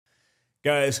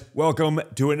Guys, welcome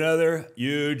to another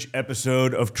huge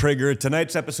episode of Trigger.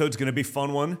 Tonight's episode is going to be a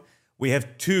fun one. We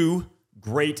have two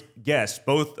great guests.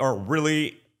 Both are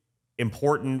really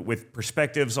important with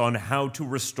perspectives on how to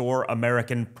restore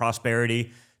American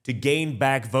prosperity, to gain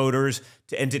back voters,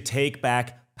 and to take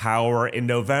back power in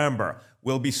November.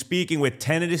 We'll be speaking with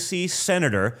Tennessee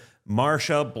Senator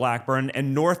Marsha Blackburn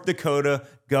and North Dakota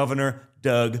Governor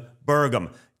Doug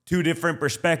Burgum. Two different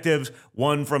perspectives,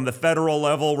 one from the federal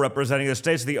level representing the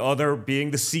states, the other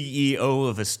being the CEO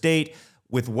of a state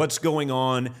with what's going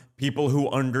on, people who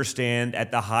understand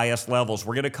at the highest levels.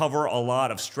 We're going to cover a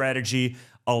lot of strategy,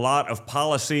 a lot of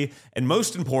policy, and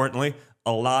most importantly,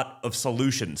 a lot of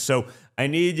solutions. So I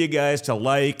need you guys to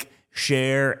like,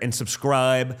 share, and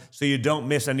subscribe so you don't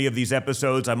miss any of these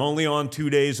episodes. I'm only on 2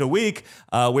 days a week.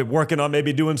 We're working on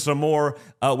maybe doing some more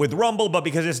with Rumble, but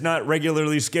because it's not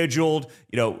regularly scheduled,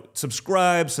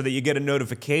 subscribe so that you get a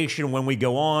notification when we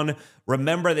go on.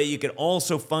 Remember that you can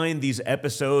also find these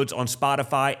episodes on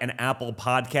Spotify and Apple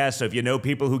Podcasts. So if you know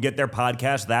people who get their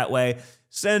podcasts that way,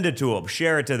 send it to them,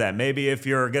 share it to them. Maybe if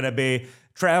you're going to be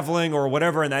traveling or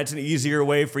whatever, and that's an easier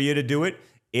way for you to do it,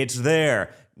 it's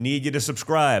there. Need you to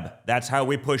subscribe. That's how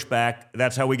we push back.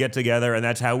 That's how we get together, and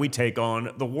that's how we take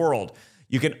on the world.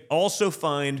 You can also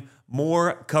find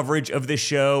more coverage of this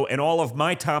show and all of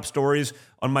my top stories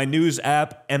on my news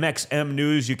app, MXM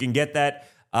News. You can get that,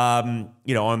 on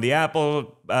the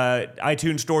Apple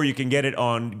iTunes Store. You can get it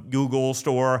on Google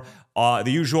Store, the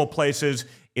usual places.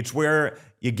 It's where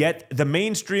you get the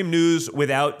mainstream news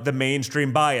without the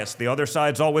mainstream bias. The other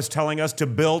side's always telling us to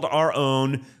build our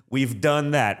own. We've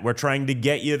done that. We're trying to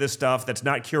get you the stuff that's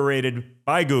not curated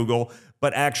by Google,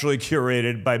 but actually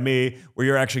curated by me, where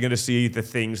you're actually going to see the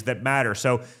things that matter.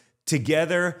 So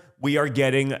together, we are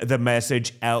getting the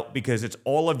message out because it's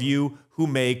all of you who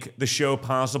make the show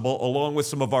possible, along with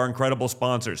some of our incredible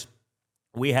sponsors.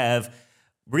 We have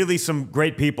really some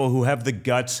great people who have the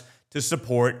guts to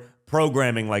support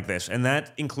programming like this, and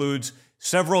that includes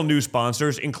several new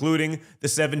sponsors, including the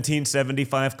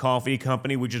 1775 Coffee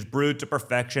Company, which is brewed to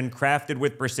perfection, crafted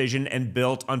with precision, and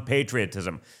built on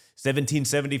patriotism.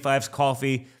 1775's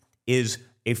coffee is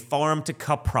a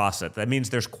farm-to-cup process. That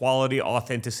means there's quality,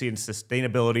 authenticity, and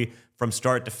sustainability from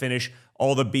start to finish.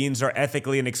 All the beans are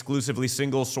ethically and exclusively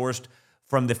single-sourced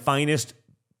from the finest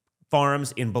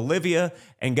farms in Bolivia.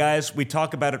 And guys, we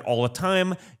talk about it all the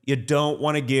time. You don't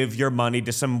want to give your money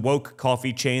to some woke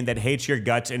coffee chain that hates your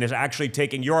guts and is actually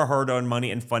taking your hard-earned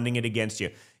money and funding it against you.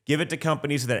 Give it to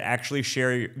companies that actually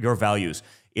share your values.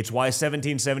 It's why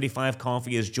 1775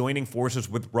 Coffee is joining forces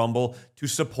with Rumble to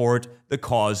support the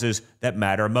causes that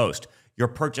matter most. Your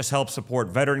purchase helps support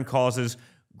veteran causes,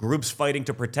 groups fighting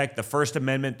to protect the First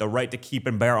Amendment, the right to keep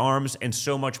and bear arms, and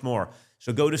so much more.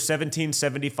 So go to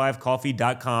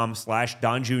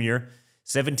 1775coffee.com/Don Jr.,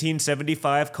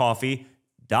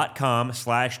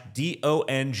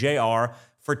 1775coffee.com/DONJR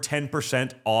for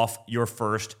 10% off your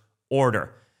first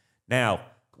order. Now,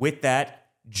 with that,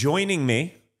 joining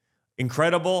me,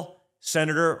 incredible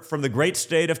senator from the great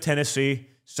state of Tennessee,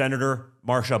 Senator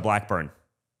Marsha Blackburn.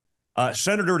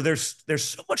 Senator, there's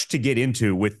so much to get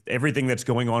into with everything that's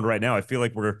going on right now. I feel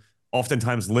like we're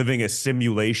oftentimes living a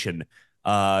simulation.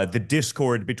 The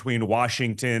discord between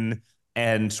Washington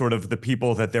and sort of the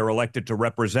people that they're elected to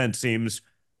represent seems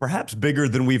perhaps bigger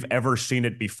than we've ever seen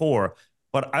it before.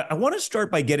 But I want to start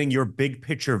by getting your big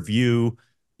picture view,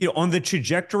 on the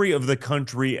trajectory of the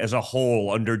country as a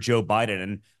whole under Joe Biden.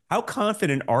 And how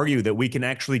confident are you that we can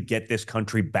actually get this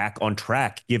country back on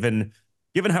track, given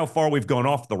how far we've gone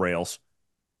off the rails?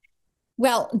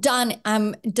 Well, Don,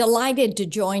 I'm delighted to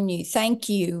join you. Thank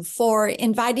you for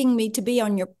inviting me to be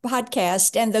on your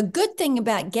podcast. And the good thing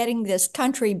about getting this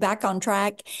country back on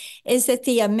track is that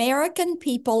the American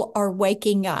people are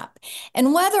waking up.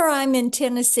 And whether I'm in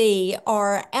Tennessee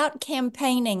or out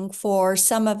campaigning for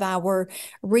some of our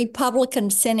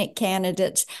Republican Senate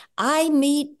candidates, I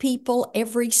meet people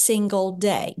every single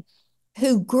day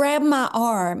who grab my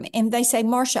arm and they say,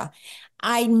 Marsha,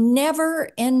 I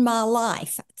never in my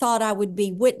life thought I would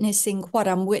be witnessing what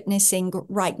I'm witnessing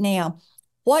right now.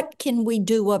 What can we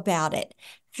do about it?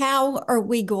 How are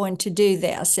we going to do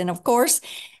this? And of course,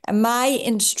 my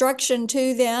instruction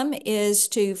to them is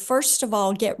to, first of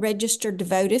all, get registered to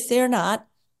vote if they're not.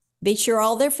 Be sure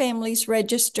all their families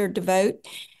registered to vote,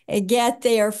 and get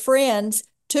their friends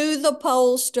to the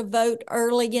polls to vote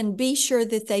early, and be sure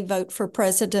that they vote for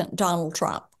President Donald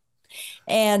Trump.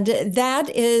 And that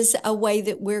is a way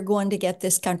that we're going to get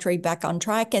this country back on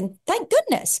track. And thank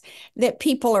goodness that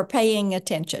people are paying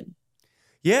attention.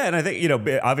 Yeah, and I think,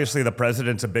 obviously the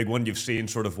president's a big one. You've seen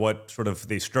sort of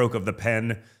the stroke of the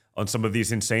pen on some of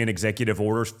these insane executive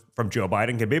orders from Joe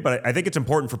Biden can be. But I think it's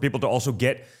important for people to also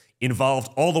get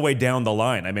involved all the way down the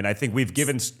line. I mean, I think we've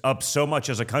given up so much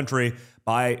as a country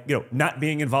by, not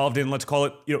being involved in, let's call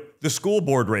it, the school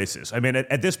board races. I mean,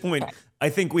 at this point, I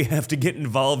think we have to get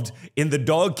involved in the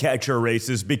dog catcher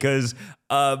races because,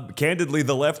 candidly,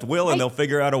 the left will, and they'll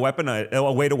figure out a way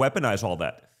to weaponize all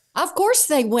that. Of course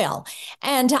they will.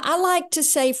 And I like to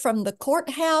say from the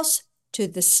courthouse to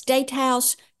the state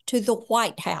house to the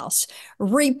White House,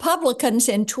 Republicans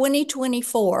in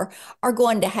 2024 are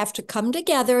going to have to come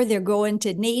together. They're going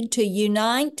to need to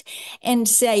unite and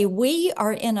say, we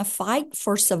are in a fight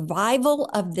for survival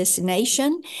of this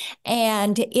nation.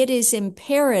 And it is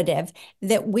imperative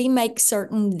that we make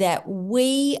certain that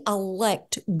we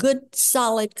elect good,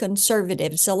 solid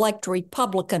conservatives, elect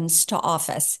Republicans to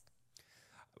office.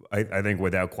 I think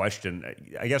without question.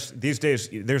 I guess these days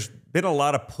there's been a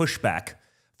lot of pushback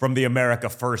from the America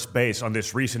First base on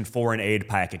this recent foreign aid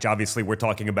package. Obviously, we're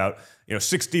talking about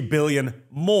 $60 billion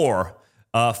more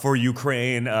for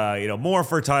Ukraine, more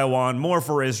for Taiwan, more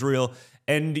for Israel,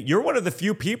 and you're one of the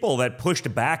few people that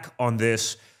pushed back on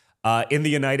this in the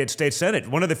United States Senate.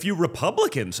 One of the few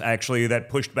Republicans actually that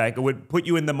pushed back. It would put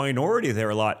you in the minority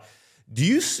there a lot. Do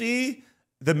you see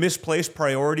the misplaced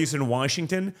priorities in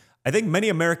Washington? I think many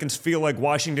Americans feel like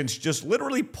Washington's just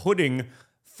literally putting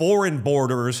foreign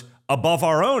borders above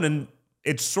our own, and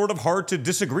it's sort of hard to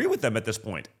disagree with them at this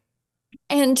point.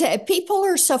 And people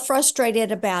are so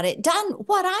frustrated about it. Don,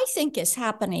 what I think is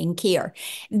happening here,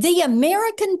 the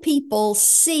American people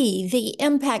see the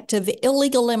impact of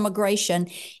illegal immigration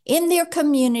in their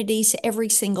communities every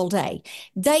single day.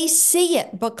 They see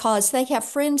it because they have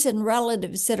friends and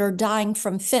relatives that are dying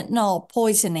from fentanyl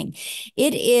poisoning.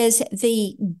 It is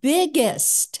the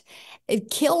biggest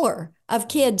killer of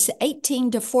kids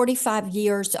 18 to 45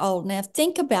 years old. Now,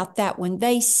 think about that when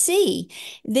they see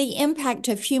the impact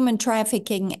of human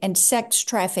trafficking and sex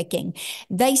trafficking.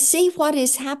 They see what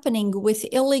is happening with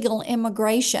illegal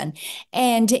immigration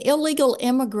and illegal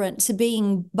immigrants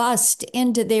being bussed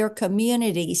into their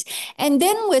communities. And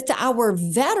then with our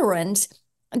veterans,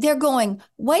 they're going,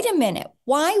 wait a minute,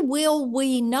 why will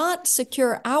we not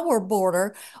secure our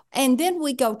border? And then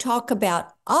we go talk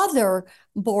about other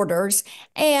borders.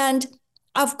 And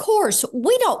of course,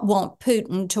 we don't want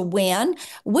Putin to win.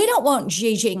 We don't want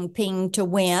Xi Jinping to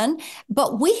win,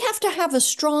 but we have to have a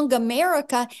strong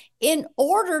America in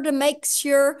order to make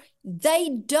sure they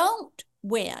don't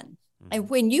win. And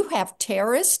when you have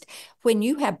terrorists, when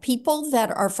you have people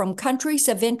that are from countries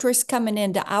of interest coming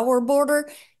into our border,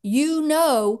 you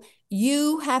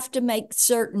have to make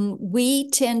certain we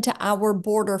tend to our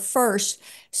border first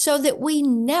so that we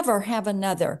never have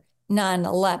another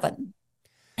 9/11.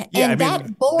 Yeah, and I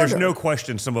mean, there's no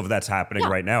question some of that's happening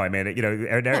right now. I mean,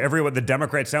 everyone, the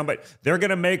Democrats sound, but they're going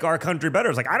to make our country better.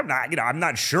 It's like, I'm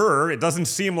not sure. It doesn't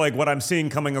seem like what I'm seeing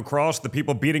coming across, the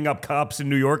people beating up cops in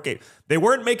New York, they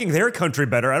weren't making their country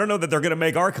better. I don't know that they're going to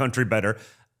make our country better.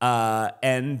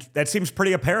 And that seems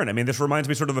pretty apparent. I mean, this reminds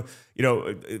me sort of,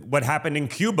 what happened in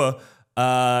Cuba,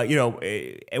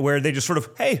 where they just sort of,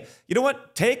 hey, you know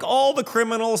what? Take all the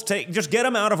criminals, just get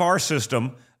them out of our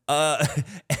system.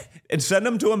 And send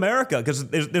them to America, because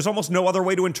there's almost no other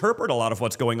way to interpret a lot of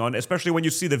what's going on, especially when you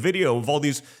see the video of all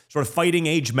these sort of fighting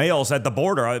age males at the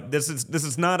border. This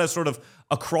is not a sort of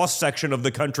a cross section of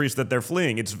the countries that they're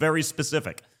fleeing. It's very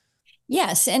specific.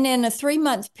 Yes, and in a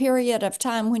 3-month period of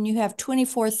time when you have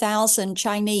 24,000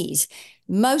 Chinese,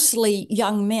 mostly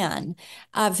young men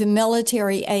of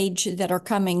military age that are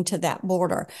coming to that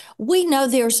border. We know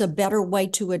there's a better way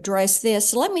to address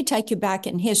this. Let me take you back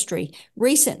in history,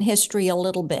 recent history a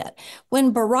little bit.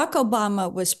 When Barack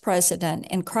Obama was president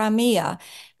in Crimea,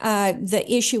 the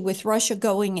issue with Russia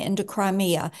going into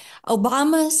Crimea,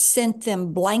 Obama sent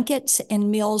them blankets and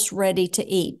meals ready to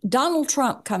eat. Donald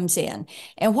Trump comes in,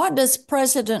 and what does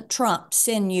President Trump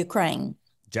send Ukraine?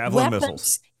 Javelin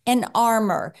missiles and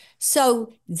armor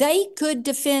so they could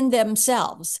defend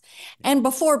themselves. And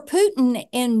before Putin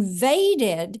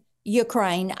invaded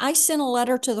Ukraine, I sent a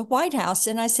letter to the White House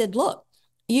and I said, look,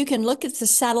 you can look at the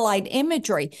satellite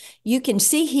imagery. You can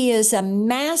see he is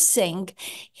amassing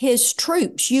his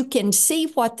troops. You can see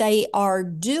what they are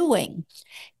doing.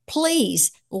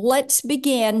 Please, let's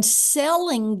begin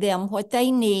selling them what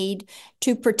they need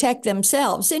to protect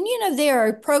themselves. And, there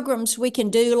are programs we can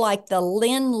do, like the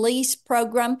Lend-Lease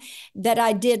program that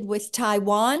I did with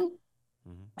Taiwan,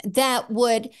 that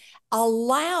would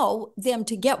allow them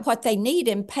to get what they need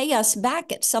and pay us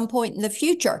back at some point in the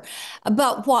future.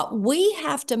 But what we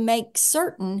have to make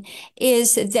certain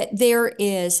is that there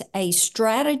is a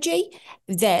strategy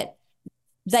that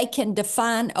they can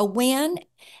define a win.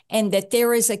 and that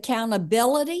there is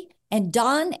accountability. And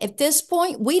Don, at this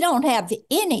point, we don't have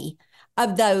any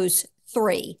of those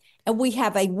three. And we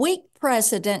have a weak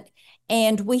president,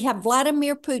 and we have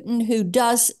Vladimir Putin who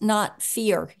does not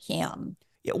fear him.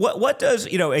 Yeah, what does,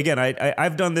 again,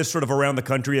 I've done this sort of around the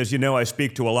country. As you know, I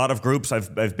speak to a lot of groups.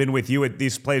 I've been with you at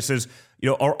these places,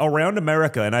 around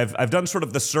America, and I've done sort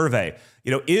of the survey.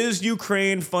 Is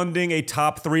Ukraine funding a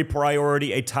top 3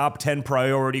 priority, a top 10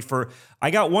 priority I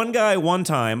got one guy one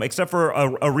time, except for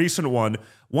a recent one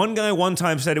guy one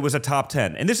time said it was a top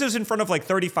 10. And this is in front of like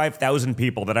 35,000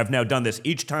 people that I've now done this.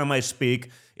 Each time I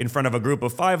speak in front of a group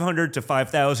of 500 to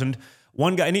 5,000,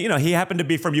 one guy, and he happened to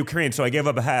be from Ukraine, so I gave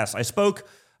up a pass. I spoke,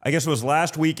 I guess it was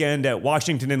last weekend at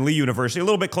Washington and Lee University, a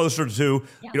little bit closer to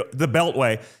the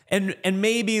Beltway, and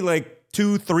maybe like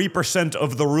 2-3%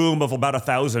 of the room of about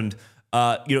 1,000,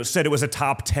 said it was a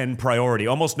top 10 priority.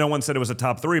 Almost no one said it was a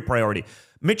top 3 priority.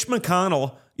 Mitch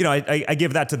McConnell, I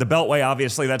give that to the Beltway.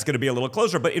 Obviously, that's going to be a little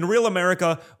closer. But in real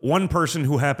America, one person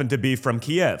who happened to be from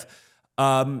Kiev.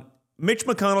 Mitch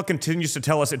McConnell continues to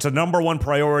tell us it's a number 1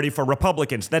 priority for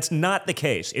Republicans. That's not the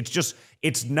case.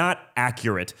 It's not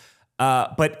accurate.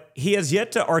 But he has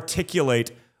yet to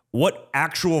articulate what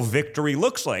actual victory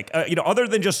looks like. Other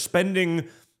than just spending,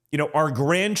 our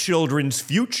grandchildren's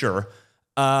future,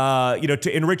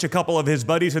 to enrich a couple of his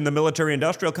buddies in the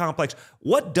military-industrial complex.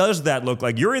 What does that look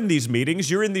like? You're in these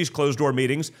meetings. You're in these closed-door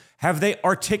meetings. Have they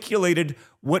articulated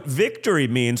what victory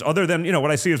means, other than,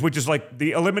 what I see which is like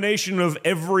the elimination of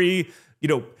every,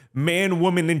 man,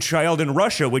 woman, and child in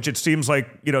Russia, which it seems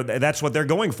like, that's what they're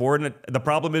going for. And the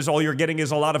problem is all you're getting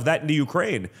is a lot of that into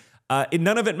Ukraine.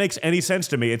 None of it makes any sense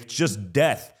to me. It's just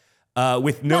death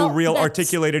with no real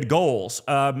articulated goals.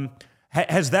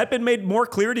 Has that been made more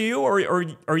clear to you, or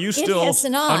are you still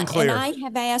unclear? And I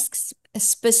have asked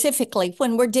specifically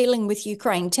when we're dealing with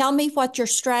Ukraine, tell me what your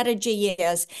strategy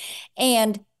is,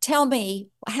 and tell me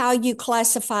how you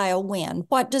classify a win.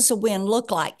 What does a win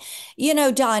look like?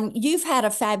 Don, you've had a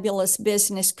fabulous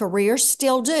business career,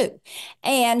 still do.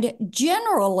 And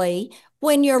generally,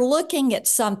 when you're looking at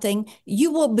something,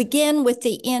 you will begin with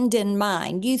the end in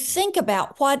mind. You think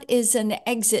about what is an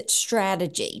exit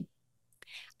strategy.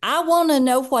 I want to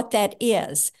know what that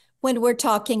is when we're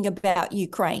talking about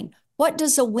Ukraine. What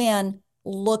does a win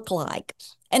look like?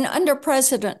 And under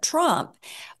President Trump,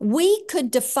 we could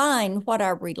define what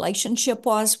our relationship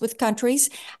was with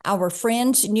countries. Our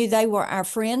friends knew they were our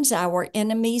friends. Our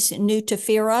enemies knew to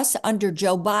fear us. Under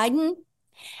Joe Biden,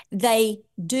 they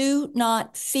do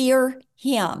not fear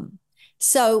him.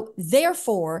 So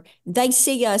therefore, they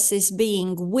see us as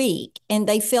being weak, and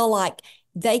they feel like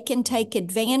they can take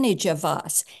advantage of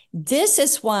us. This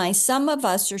is why some of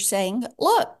us are saying,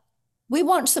 look, we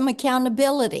want some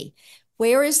accountability.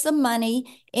 Where is the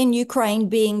money in Ukraine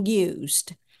being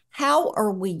used? How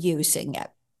are we using it?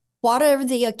 What are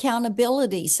the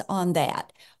accountabilities on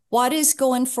that? What is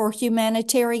going for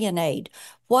humanitarian aid?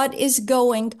 What is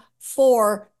going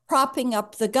for propping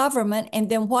up the government, and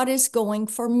then what is going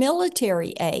for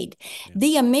military aid? Yeah.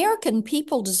 The American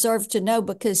people deserve to know,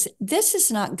 because this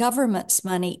is not government's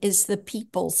money, it's the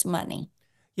people's money.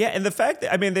 Yeah, and the fact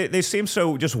that, they seem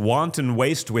so just wanton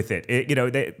waste with it.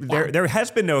 There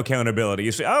has been no accountability.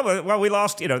 You say, we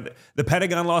lost, the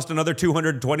Pentagon lost another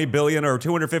 $220 billion or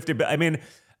 $250 billion.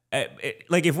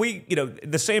 Like if we,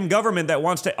 the same government that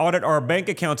wants to audit our bank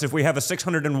accounts if we have a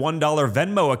 $601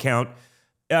 Venmo account,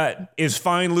 is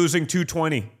fine losing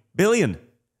 $220 billion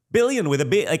with a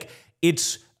B. Like,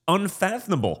 it's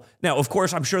unfathomable. Now, of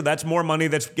course, I'm sure that's more money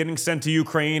that's getting sent to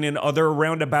Ukraine in other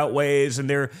roundabout ways,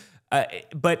 and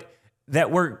but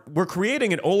that we're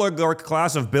creating an oligarch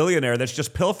class of billionaire that's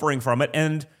just pilfering from it,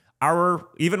 and our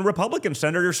even Republican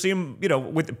senators seem,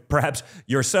 with perhaps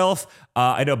yourself.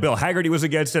 I know Bill Hagerty was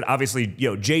against it. Obviously,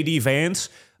 J.D. Vance,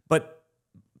 but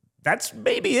that's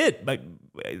maybe it. Like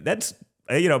that's.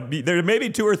 There may be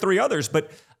 2 or 3 others,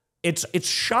 but it's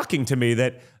shocking to me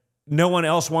that no one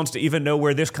else wants to even know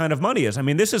where this kind of money is.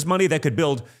 This is money that could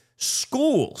build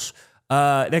schools,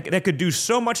 that could do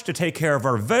so much to take care of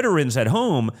our veterans at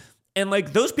home. And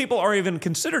like those people aren't even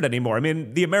considered anymore.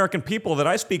 The American people that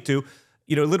I speak to,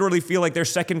 literally feel like they're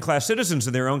second-class citizens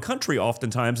in their own country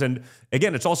oftentimes. And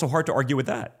again, it's also hard to argue with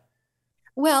that.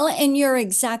 Well, and you're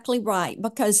exactly right,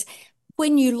 because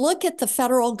when you look at the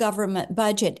federal government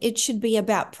budget, it should be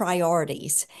about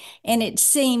priorities. And it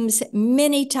seems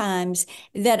many times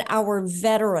that our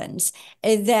veterans,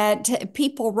 that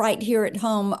people right here at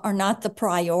home are not the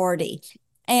priority.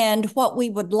 And what we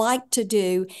would like to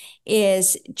do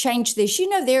is change this.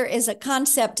 There is a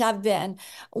concept I've been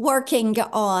working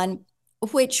on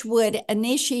which would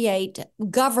initiate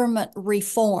government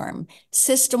reform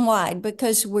system-wide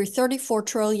because we're $34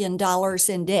 trillion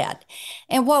in debt.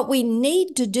 And what we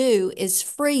need to do is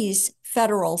freeze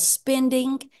federal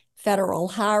spending, federal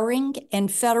hiring,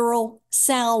 and federal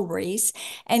salaries.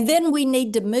 And then we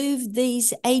need to move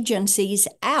these agencies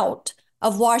out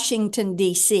of Washington,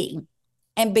 D.C.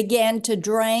 and begin to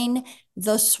drain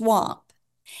the swamp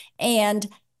and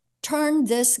turn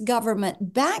this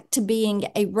government back to being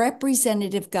a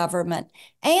representative government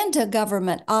and a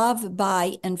government of,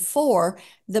 by, and for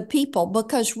the people.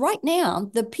 Because right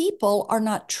now, the people are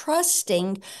not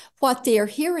trusting what they're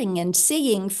hearing and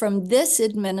seeing from this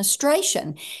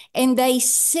administration. And they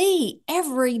see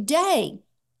every day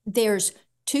there's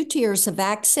 2 tiers of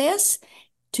access,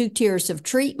 2 tiers of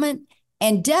treatment,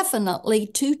 and definitely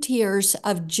 2 tiers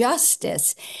of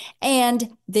justice.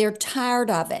 And they're tired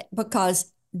of it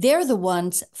because they're the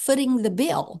ones footing the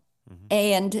bill. Mm-hmm.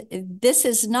 And this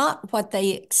is not what they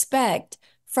expect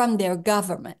from their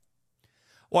government.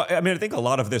 Well, I mean, I think a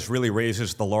lot of this really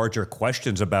raises the larger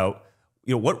questions about,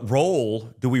 what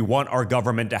role do we want our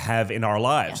government to have in our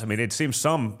lives? Yeah. I mean, it seems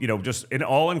some, just an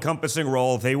all-encompassing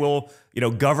role. They will,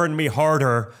 govern me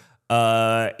harder.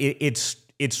 It's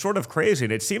sort of crazy.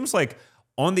 And it seems like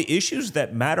on the issues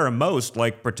that matter most,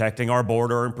 like protecting our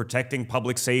border and protecting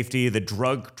public safety, the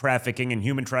drug trafficking and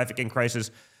human trafficking crisis,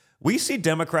 we see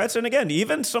Democrats, and again,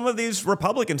 even some of these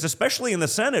Republicans, especially in the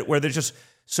Senate, where there's just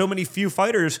so many few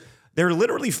fighters, they're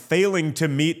literally failing to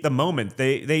meet the moment.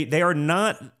 They are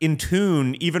not in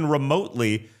tune, even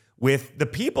remotely, with the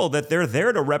people that they're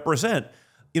there to represent.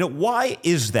 Why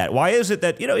is that? Why is it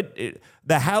that,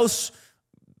 the House,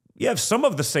 you have some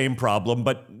of the same problem,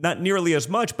 but not nearly as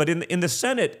much. But in the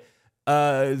Senate,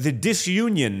 the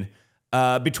disunion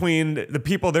between the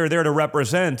people they're there to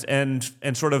represent and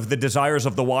sort of the desires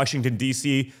of the Washington,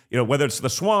 D.C., whether it's the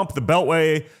swamp, the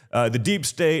Beltway, the deep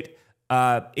state,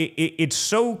 it's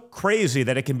so crazy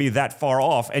that it can be that far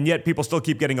off, and yet people still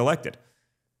keep getting elected.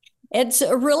 It's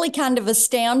really kind of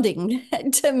astounding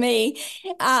to me.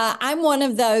 I'm one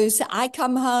of those, I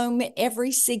come home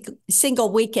every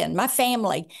single weekend. My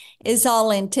family is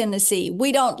all in Tennessee.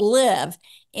 We don't live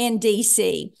in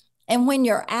D.C. And when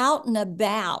you're out and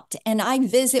about, and I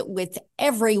visit with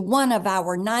every one of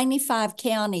our 95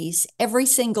 counties every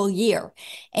single year,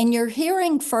 and you're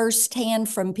hearing firsthand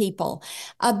from people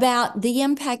about the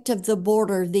impact of the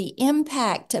border, the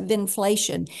impact of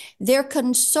inflation, their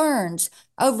concerns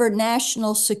over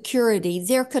national security,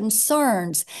 their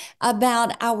concerns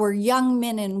about our young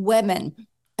men and women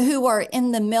who are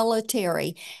in the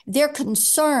military, their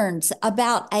concerns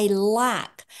about a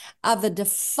lack of a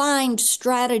defined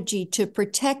strategy to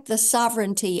protect the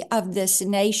sovereignty of this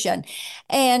nation,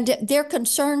 and their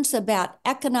concerns about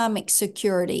economic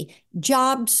security,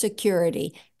 job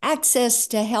security, access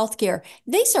to health care.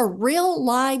 These are real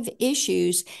live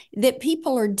issues that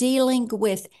people are dealing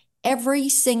with every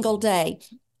single day.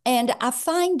 And I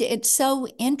find it so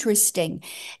interesting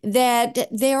that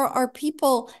there are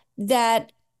people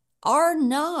that are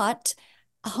not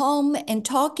home and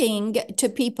talking to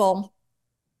people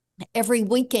every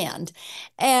weekend,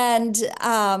 and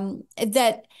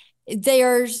that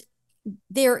there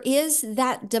is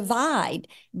that divide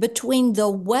between the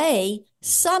way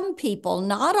some people,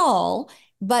 not all,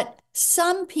 but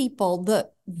some people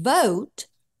that vote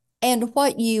and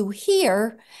what you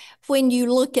hear when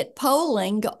you look at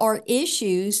polling or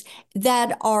issues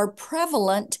that are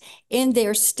prevalent in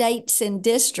their states and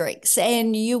districts.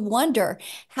 And you wonder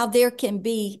how there can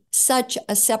be such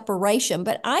a separation.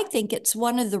 But I think it's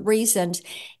one of the reasons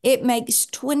it makes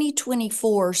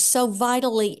 2024 so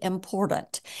vitally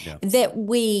important that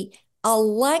we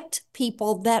elect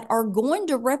people that are going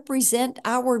to represent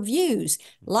our views,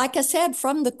 like I said,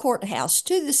 from the courthouse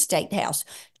to the state house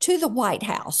to the White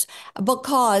House,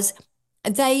 because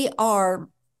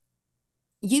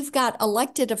you've got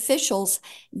elected officials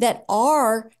that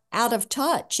are out of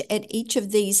touch at each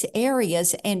of these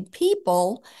areas, and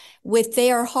people with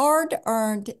their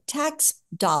hard-earned tax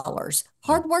dollars,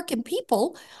 hardworking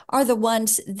people are the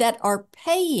ones that are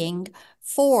paying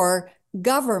for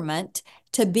government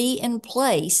to be in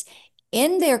place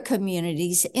in their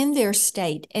communities, in their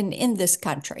state, and in this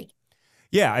country.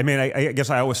 Yeah, I mean, I guess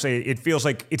I always say it feels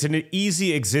like it's an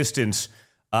easy existence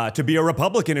to be a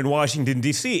Republican in Washington,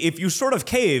 D.C. if you sort of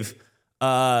cave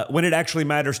when it actually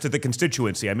matters to the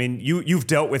constituency. I mean, you've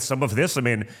dealt with some of this. I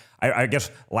mean, I guess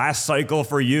last cycle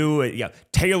for you,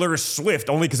 Taylor Swift,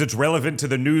 only because it's relevant to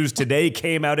the news today,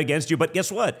 came out against you. But guess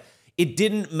what? It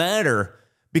didn't matter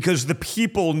because the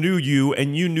people knew you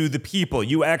and you knew the people.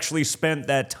 You actually spent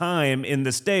that time in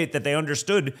the state that they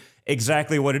understood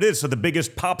exactly what it is. So the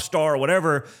biggest pop star or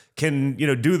whatever can,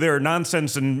 do their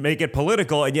nonsense and make it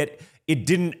political, and yet it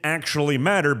didn't actually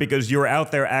matter because you're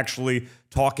out there actually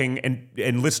talking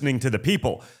and listening to the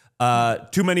people.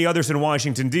 Too many others in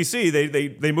Washington, D.C.,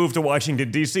 they moved to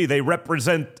Washington, D.C., they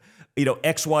represent,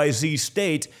 XYZ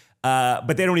state,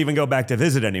 but they don't even go back to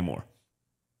visit anymore.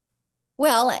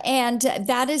 Well, and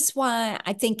that is why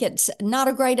I think it's not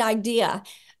a great idea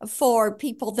for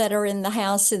people that are in the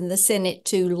House and the Senate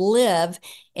to live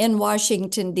in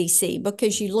Washington, D.C.,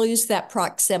 because you lose that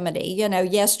proximity.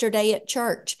 Yesterday at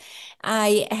church,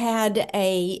 I had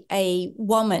a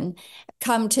woman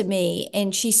come to me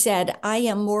and she said, I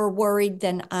am more worried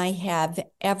than I have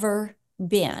ever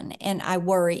been, and I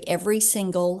worry every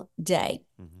single day.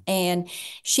 Mm-hmm. And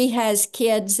she has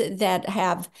kids that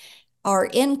are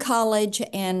in college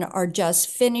and are just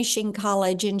finishing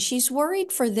college, and she's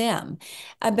worried for them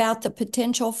about the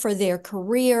potential for their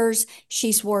careers.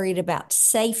 She's worried about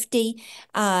safety.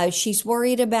 She's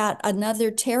worried about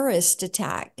another terrorist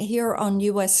attack here on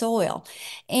U.S. soil.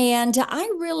 And I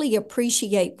really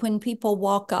appreciate when people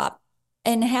walk up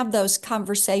and have those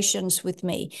conversations with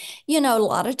me. A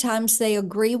lot of times they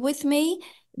agree with me.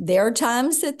 There are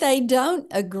times that they don't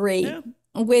agree. Yeah.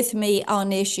 With me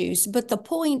on issues. But the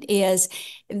point is,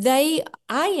 I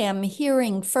am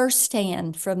hearing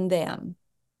firsthand from them.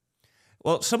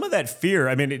 Well, some of that fear,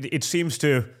 I mean, it seems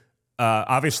to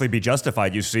obviously be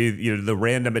justified. You see, the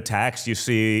random attacks, you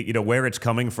see, where it's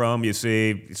coming from, you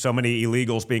see so many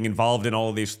illegals being involved in all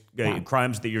of these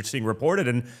crimes that you're seeing reported.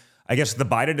 And I guess the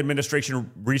Biden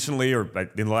administration recently, or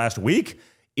in the last week,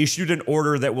 issued an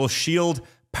order that will shield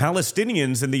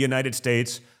Palestinians in the United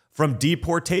States from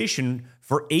deportation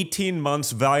for 18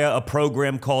 months via a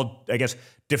program called, I guess,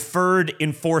 Deferred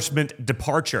Enforcement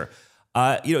Departure.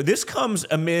 This comes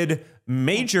amid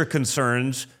major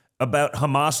concerns about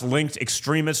Hamas-linked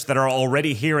extremists that are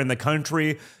already here in the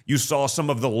country. You saw some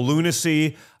of the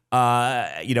lunacy,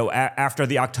 after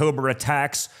the October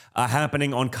attacks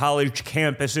happening on college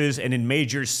campuses and in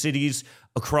major cities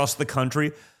across the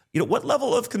country. What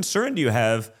level of concern do you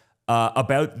have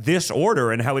about this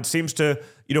order and how it seems to,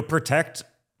 protect,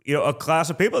 a class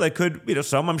of people that could,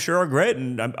 some I'm sure are great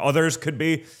and others could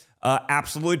be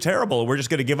absolutely terrible. We're just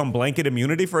going to give them blanket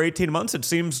immunity for 18 months. It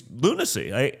seems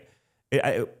lunacy.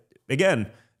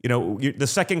 Again, the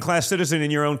second-class citizen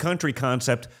in your own country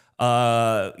concept,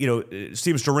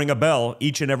 seems to ring a bell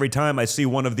each and every time I see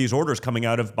one of these orders coming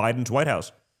out of Biden's White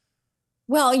House.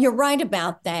 Well, you're right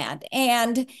about that.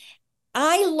 And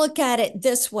I look at it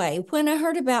this way. When I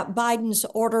heard about Biden's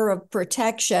order of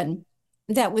protection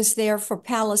that was there for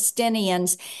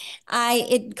Palestinians,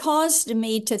 it caused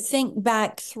me to think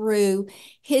back through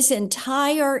his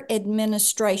entire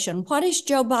administration. What has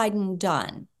Joe Biden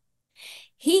done?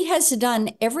 He has done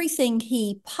everything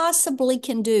he possibly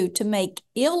can do to make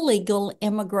illegal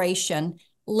immigration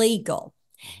legal.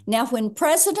 Now, when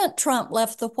President Trump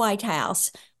left the White House,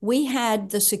 we had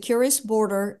the securest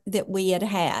border that we had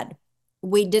had.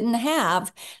 We didn't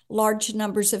have large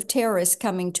numbers of terrorists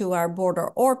coming to our border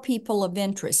or people of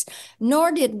interest,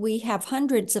 nor did we have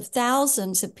hundreds of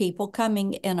thousands of people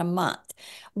coming in a month.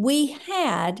 We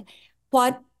had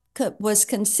what was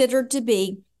considered to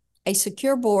be a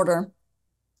secure border,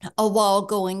 a wall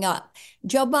going up.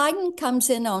 Joe Biden comes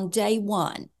in on day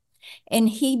one, and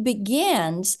he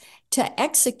begins to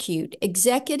execute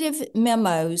executive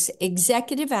memos,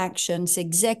 executive actions,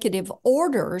 executive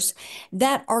orders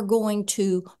that are going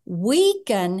to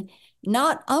weaken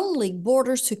not only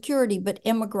border security, but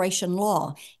immigration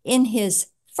law. In his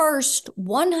first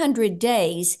 100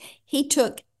 days, he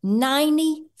took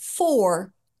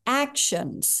 94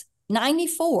 actions,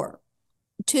 94,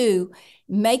 to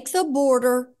make the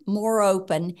border more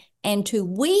open and to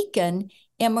weaken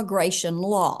immigration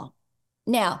law.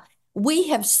 Now, we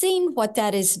have seen what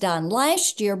that has done.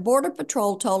 Last year, Border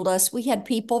Patrol told us we had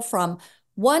people from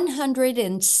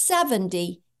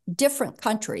 170 different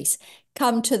countries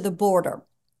come to the border.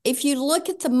 If you look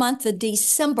at the month of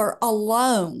December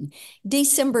alone,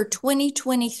 December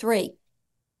 2023,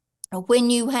 when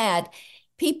you had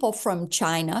people from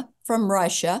China, from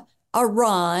Russia,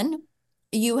 Iran,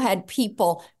 you had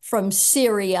people from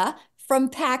Syria, from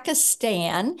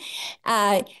Pakistan.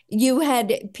 You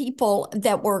had people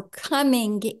that were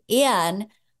coming in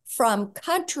from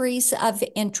countries of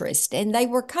interest, and they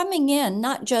were coming in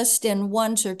not just in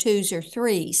ones or twos or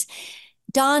threes.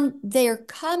 Don, they're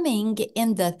coming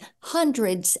in the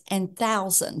hundreds and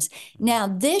thousands. Now,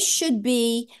 this should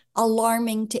be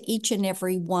alarming to each and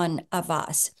every one of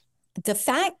us. the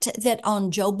fact that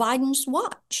on Joe Biden's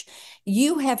watch,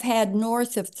 you have had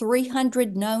north of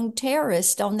 300 known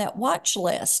terrorists on that watch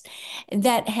list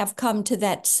that have come to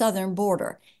that southern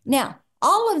border. Now,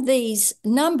 all of these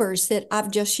numbers that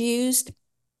I've just used,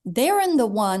 they're in the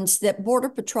ones that Border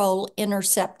Patrol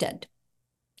intercepted.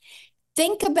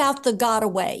 Think about the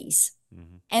gotaways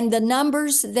and the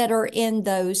numbers that are in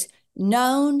those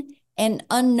known and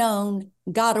unknown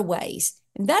gotaways.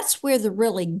 And that's where the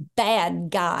really bad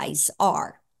guys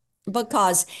are,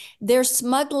 because they're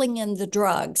smuggling in the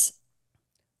drugs.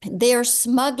 They're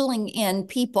smuggling in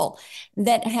people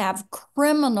that have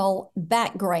criminal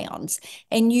backgrounds.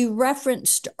 And you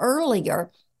referenced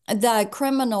earlier the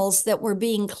criminals that were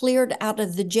being cleared out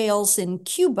of the jails in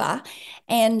Cuba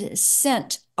and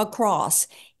sent across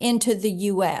into the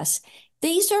U.S.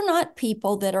 These are not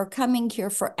people that are coming here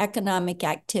for economic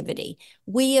activity.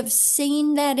 We have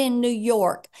seen that in New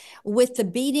York with the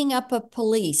beating up of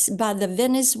police by the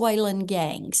Venezuelan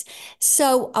gangs.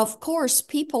 So, of course,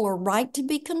 people are right to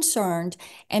be concerned,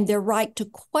 and they're right to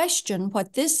question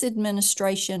what this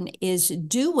administration is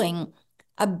doing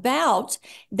about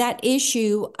that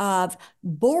issue of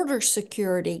border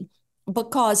security,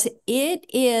 because it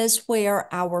is where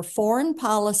our foreign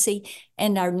policy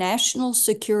and our national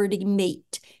security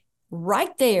meet,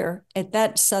 right there at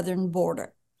that southern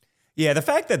border. Yeah, the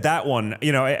fact that one,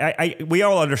 we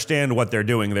all understand what they're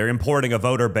doing. They're importing a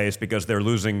voter base because they're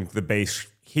losing the base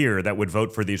here that would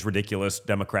vote for these ridiculous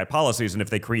Democrat policies. And if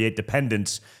they create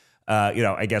dependence,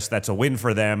 I guess that's a win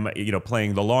for them,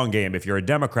 playing the long game if you're a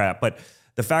Democrat. But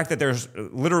the fact that there's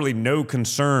literally no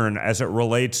concern as it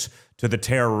relates to the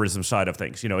terrorism side of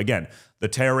things. Again, the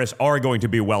terrorists are going to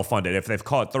be well funded. If they've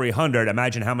caught 300,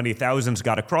 imagine how many thousands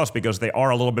got across, because they are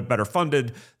a little bit better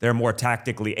funded. They're more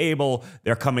tactically able.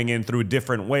 They're coming in through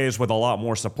different ways with a lot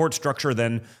more support structure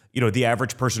than, the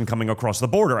average person coming across the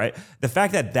border. The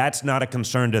fact that that's not a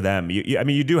concern to them,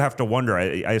 you do have to wonder.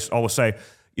 I always say,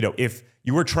 if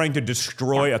you were trying to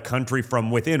destroy a country from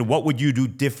within, what would you do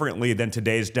differently than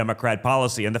today's Democrat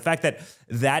policy? And the fact that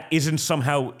that isn't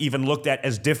somehow even looked at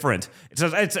as different. It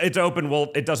says it's open.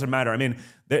 Well, it doesn't matter.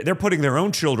 They're putting their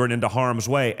own children into harm's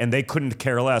way, and they couldn't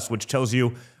care less, which tells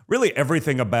you really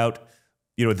everything about,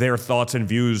 their thoughts and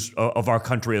views of our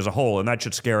country as a whole. And that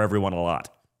should scare everyone a lot.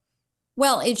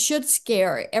 Well, it should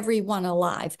scare everyone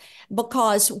alive,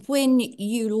 because when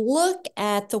you look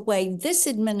at the way this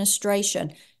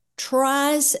administration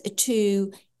tries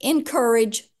to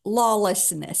encourage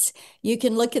lawlessness, you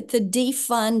can look at the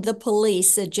defund the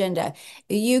police agenda.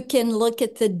 You can look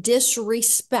at the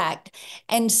disrespect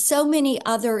and so many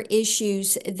other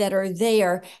issues that are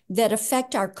there that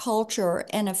affect our culture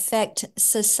and affect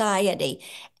society.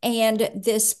 And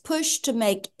this push to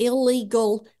make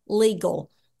illegal legal,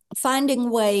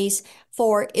 finding ways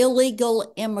for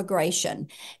illegal immigration.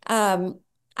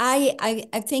 I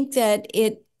think that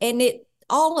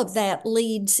all of that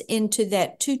leads into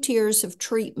that 2 tiers of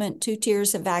treatment, 2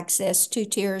 tiers of access, 2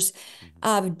 tiers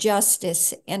of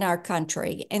justice in our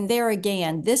country. And there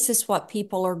again, this is what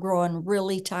people are growing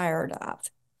really tired of.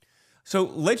 So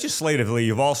legislatively,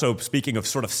 you've also, speaking of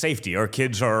sort of safety, our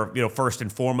kids are, first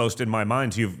and foremost in my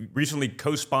mind. You've recently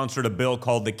co-sponsored a bill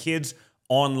called the Kids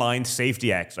Online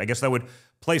Safety Act. I guess that would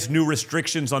place new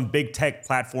restrictions on big tech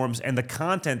platforms and the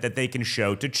content that they can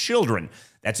show to children.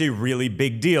 That's a really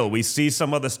big deal. We see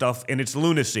some of the stuff in its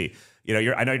lunacy.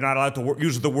 I know you're not allowed to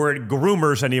use the word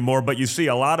groomers anymore, but you see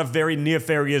a lot of very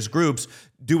nefarious groups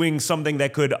doing something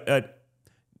that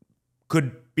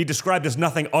could be described as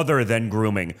nothing other than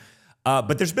grooming.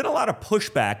 But there's been a lot of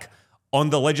pushback on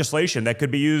the legislation that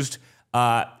could be used,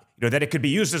 that it could be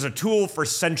used as a tool for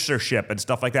censorship and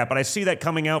stuff like that. But I see that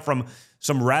coming out from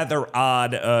some rather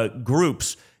odd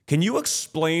groups. Can you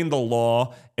explain the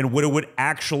law and what it would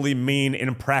actually mean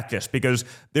in practice? Because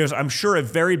there's, I'm sure, a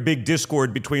very big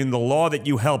discord between the law that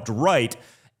you helped write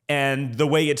and the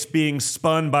way it's being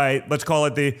spun by, let's call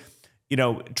it the,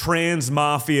 trans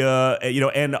mafia,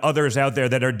 and others out there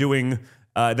that are doing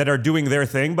their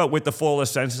thing, but with the full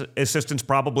assistance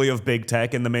probably of big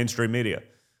tech and the mainstream media.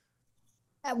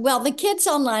 Well, the Kids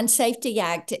Online Safety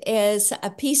Act is a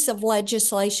piece of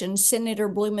legislation Senator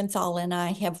Blumenthal and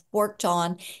I have worked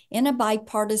on in a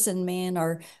bipartisan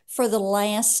manner for the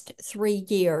last 3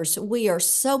 years. We are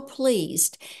so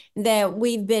pleased that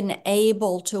we've been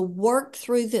able to work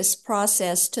through this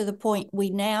process to the point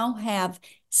we now have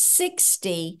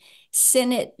 60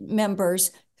 Senate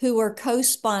members who are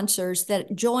co-sponsors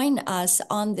that join us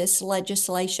on this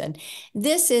legislation.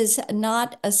 This is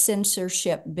not a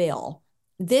censorship bill.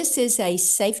 This is a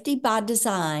safety by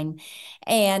design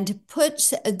and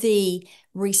puts the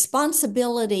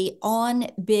responsibility on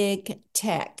big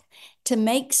tech. to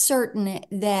make certain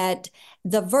that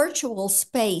the virtual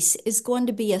space is going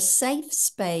to be a safe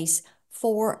space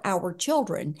for our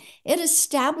children. It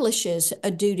establishes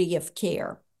a duty of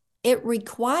care. It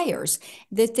requires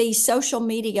that these social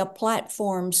media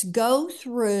platforms go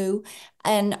through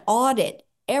an audit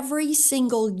every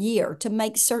single year to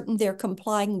make certain they're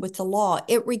complying with the law.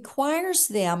 It requires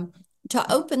them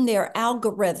to open their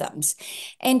algorithms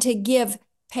and to give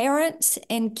parents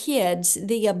and kids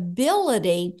the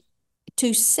ability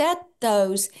to set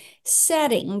those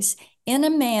settings in a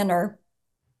manner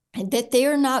that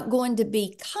they're not going to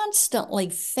be constantly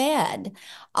fed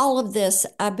all of this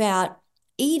about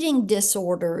eating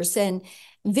disorders and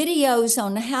videos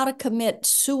on how to commit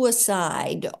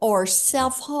suicide or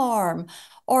self-harm,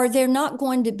 or they're not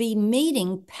going to be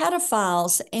meeting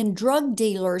pedophiles and drug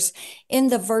dealers in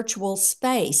the virtual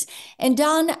space. And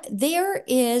Don, there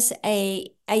is a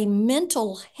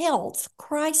mental health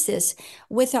crisis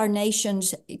with our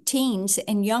nation's teens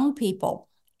and young people.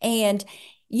 And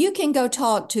you can go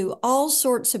talk to all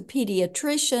sorts of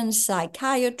pediatricians,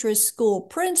 psychiatrists, school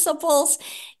principals,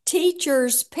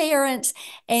 teachers, parents,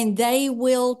 and they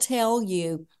will tell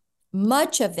you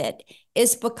much of it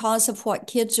is because of what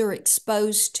kids are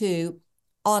exposed to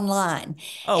online.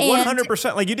 Oh, And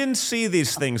 100%. Like, you didn't see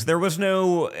these things. There was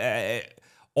no,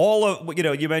 all of,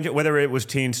 you mentioned whether it was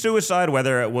teen suicide,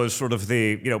 whether it was sort of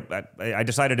I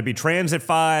decided to be trans at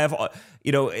 5,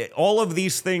 all of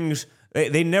these things,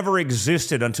 they never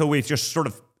existed until we just sort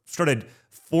of started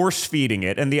force feeding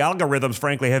it. And the algorithms,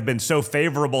 frankly, have been so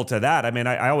favorable to that. I mean,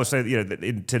 I always say,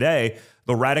 today,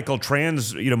 the radical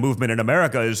trans, movement in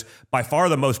America is by far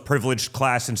the most privileged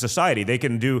class in society. They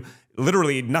can do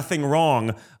literally nothing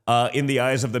wrong in the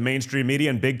eyes of the mainstream media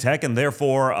and big tech, and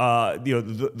therefore,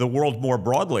 the world more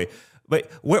broadly. But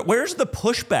where's the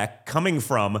pushback coming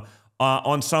from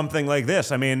on something like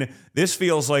this? I mean, this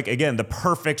feels like, again, the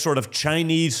perfect sort of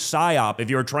Chinese psyop if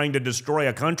you're trying to destroy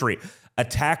a country,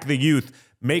 attack the youth,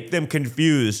 make them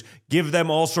confused, give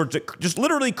them all sorts of, just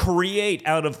literally create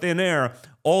out of thin air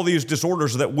all these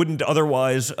disorders that wouldn't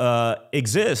otherwise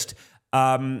exist.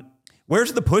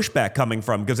 Where's the pushback coming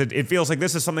from? Because it feels like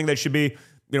this is something that should be,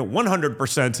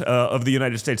 100% of the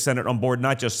United States Senate on board,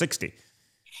 not just 60.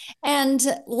 And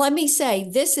let me say,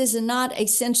 this is not a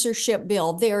censorship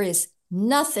bill. There is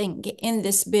nothing in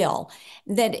this bill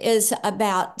that is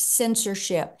about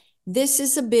censorship. This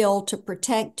is a bill to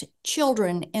protect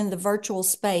children in the virtual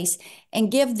space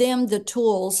and give them the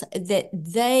tools that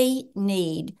they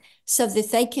need so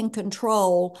that they can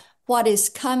control what is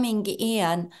coming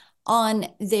in on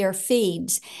their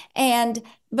feeds.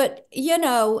 But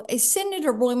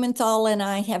Senator Blumenthal and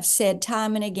I have said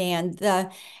time and again,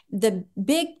 the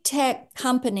big tech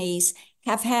companies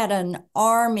have had an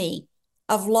army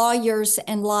of lawyers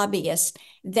and lobbyists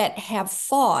that have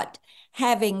fought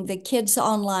having the Kids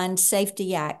Online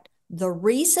Safety Act. The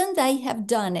reason they have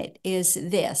done it is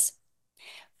this: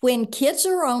 when kids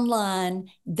are online,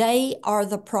 they are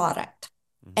the product.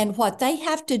 And what they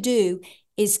have to do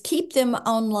is keep them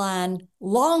online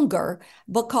longer,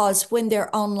 because when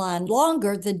they're online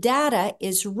longer, the data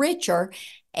is richer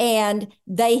and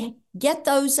they get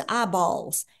those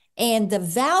eyeballs. And the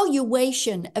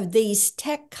valuation of these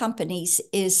tech companies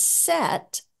is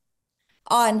set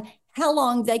on how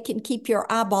long they can keep your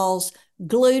eyeballs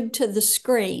glued to the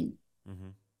screen.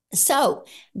 So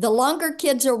the longer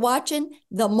kids are watching,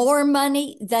 the more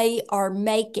money they are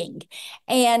making.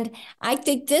 And I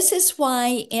think this is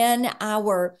why in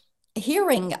our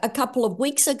hearing a couple of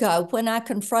weeks ago, when I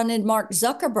confronted Mark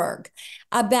Zuckerberg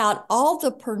about all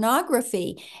the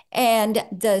pornography and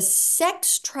the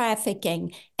sex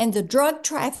trafficking and the drug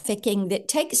trafficking that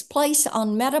takes place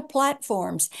on meta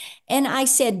platforms, and I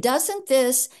said, doesn't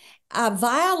this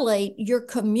violate your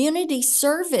community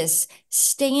service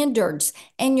standards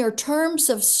and your terms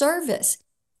of service?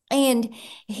 And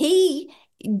he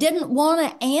didn't want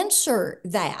to answer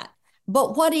that.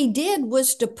 But what he did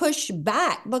was to push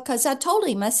back, because I told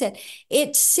him, I said,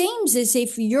 it seems as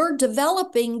if you're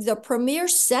developing the premier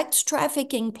sex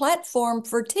trafficking platform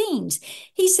for teens.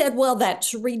 He said, well,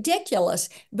 that's ridiculous.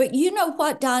 But you know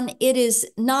what, Don? It is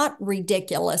not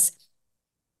ridiculous,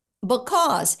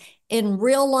 because in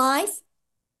real life,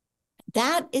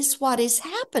 that is what is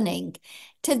happening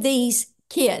to these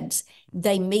kids.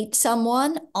 They meet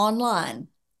someone online.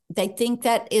 They think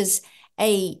that is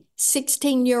a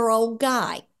 16-year-old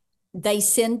guy. They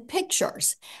send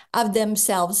pictures of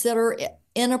themselves that are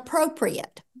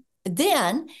inappropriate.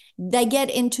 Then they get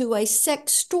into a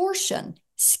sextortion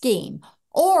scheme,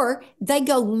 or they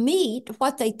go meet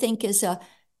what they think is a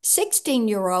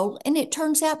 16-year-old, and it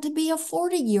turns out to be a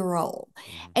 40-year-old.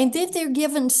 And then they're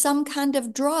given some kind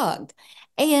of drug.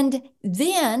 And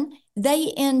then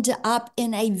they end up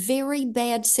in a very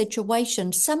bad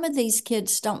situation. Some of these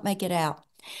kids don't make it out.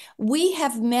 We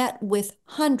have met with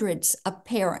hundreds of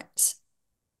parents,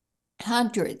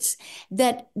 hundreds,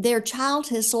 that their child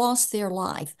has lost their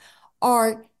life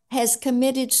or has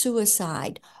committed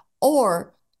suicide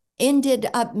or ended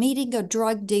up meeting a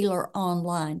drug dealer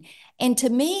online. And to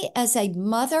me, as a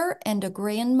mother and a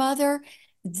grandmother,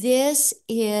 this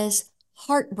is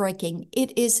heartbreaking.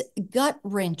 It is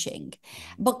gut-wrenching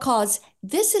because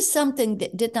this is something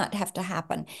that did not have to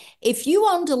happen. If you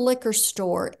owned a liquor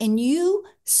store and you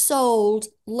sold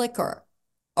liquor,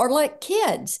 or like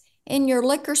kids in your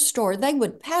liquor store, they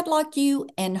would padlock you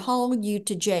and haul you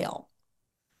to jail.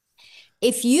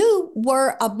 If you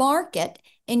were a market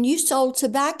and you sold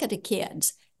tobacco to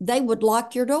kids, they would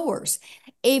lock your doors.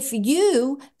 If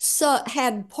you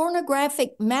had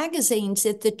pornographic magazines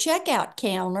at the checkout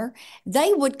counter,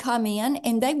 they would come in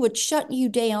and they would shut you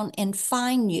down and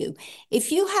fine you.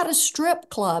 If you had a strip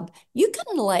club, you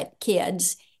couldn't let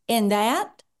kids in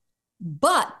that.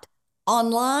 But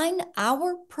online,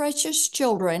 our precious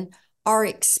children are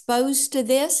exposed to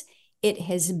this. It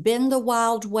has been the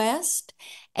Wild West,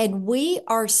 and we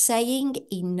are saying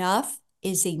enough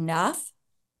is enough.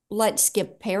 Let's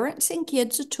give parents and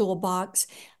kids a toolbox.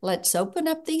 Let's open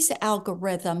up these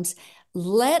algorithms.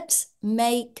 Let's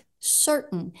make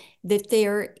certain that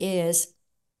there is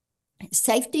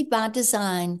safety by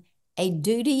design, a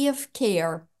duty of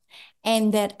care,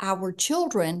 and that our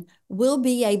children will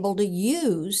be able to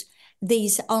use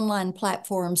these online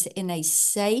platforms in a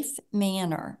safe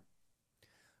manner.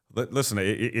 Listen,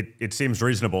 it seems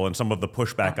reasonable, and some of the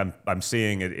pushback I'm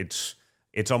seeing,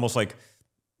 it's almost like,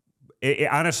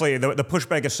 honestly, the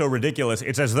pushback is so ridiculous.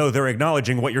 It's as though they're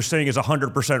acknowledging what you're saying is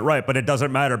 100% right, but it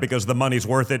doesn't matter because the money's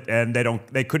worth it, and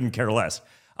they couldn't care less.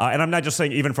 And I'm not just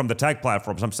saying even from the tech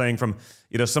platforms. I'm saying from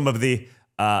some of the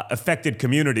affected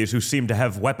communities who seem to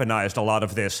have weaponized a lot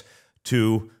of this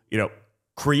to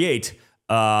create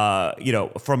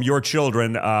from your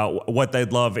children what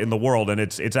they'd love in the world, and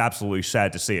it's absolutely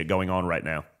sad to see it going on right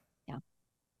now.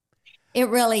 It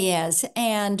really is.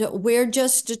 And we're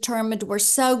just determined. We're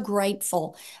so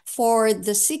grateful for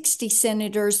the 60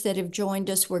 senators that have joined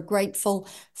us. We're grateful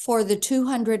for the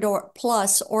 200 or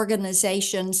plus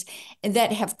organizations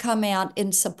that have come out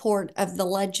in support of the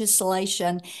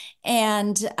legislation.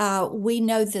 And we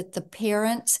know that the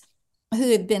parents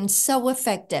who have been so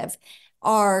effective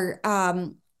are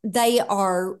they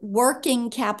are working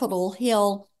Capitol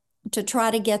Hill to try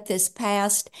to get this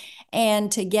passed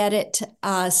and to get it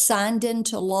signed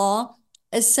into law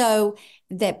so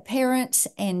that parents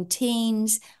and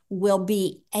teens will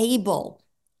be able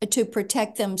to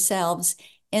protect themselves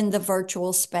in the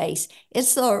virtual space.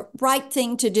 It's the right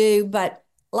thing to do, but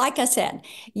like I said,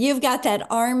 you've got that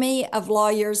army of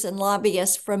lawyers and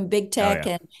lobbyists from big tech,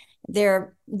 and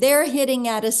they're hitting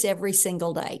at us every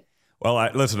single day.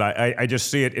 Well, listen, I just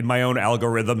see it in my own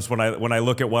algorithms when I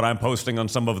look at what I'm posting on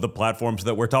some of the platforms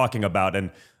that we're talking about.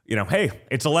 And, hey,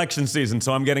 it's election season,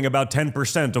 so I'm getting about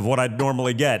 10% of what I'd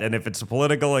normally get. And if it's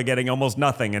political, I'm getting almost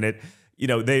nothing. And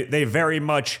they very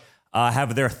much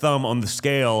have their thumb on the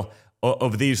scale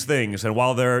of these things. And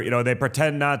while they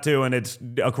pretend not to, and it's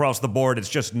across the board, it's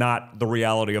just not the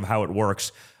reality of how it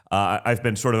works. I've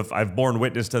borne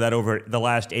witness to that over the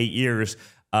last 8 years.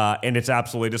 And it's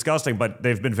absolutely disgusting, but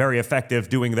they've been very effective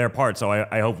doing their part. So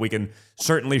I hope we can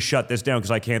certainly shut this down,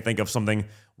 because I can't think of something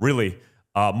really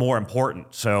more important.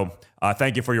 So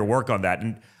thank you for your work on that.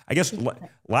 And I guess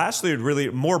lastly, really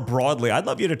more broadly, I'd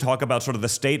love you to talk about sort of the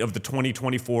state of the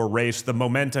 2024 race, the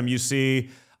momentum you see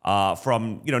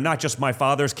from not just my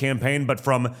father's campaign, but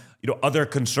from other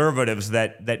conservatives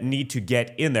that need to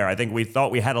get in there. I think we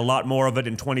thought we had a lot more of it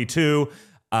in 22.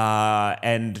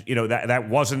 And that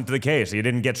wasn't the case. You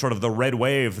didn't get sort of the red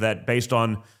wave that, based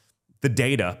on the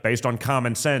data, based on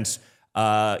common sense,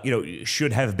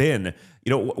 should have been.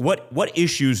 What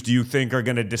issues do you think are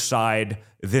going to decide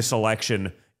this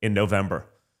election in November?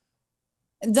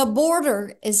 The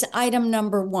border is item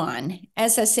number one.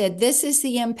 As I said, this is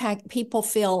the impact people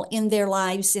feel in their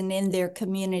lives and in their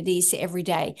communities every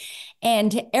day.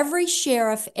 And every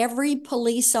sheriff, every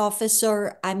police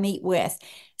officer I meet with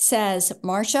says,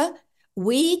 Marsha,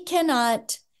 we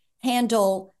cannot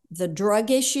handle the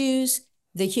drug issues,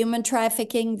 the human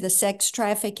trafficking, the sex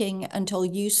trafficking until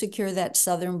you secure that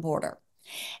southern border.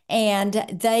 And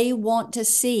they want to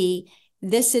see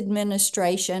this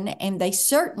administration, and they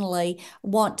certainly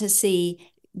want to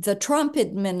see the Trump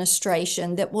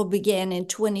administration that will begin in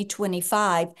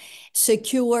 2025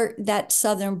 secure that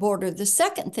southern border. The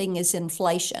second thing is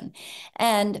inflation.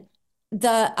 And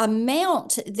the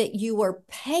amount that you are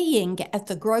paying at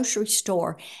the grocery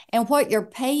store and what you're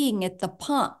paying at the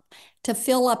pump to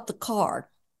fill up the car,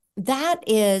 that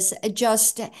is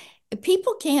just,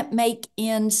 people can't make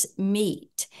ends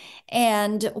meet.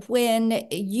 And when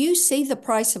you see the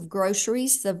price of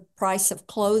groceries, the price of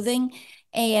clothing,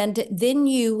 and then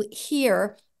you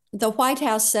hear the White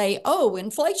House say, oh,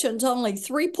 inflation's only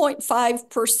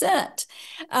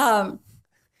 3.5%.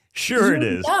 Sure it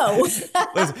is. No.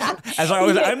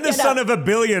 I'm the son of a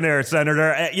billionaire,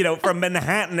 Senator, from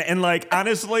Manhattan. And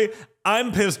honestly,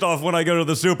 I'm pissed off when I go to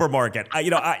the supermarket.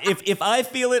 If I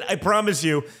feel it, I promise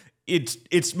you,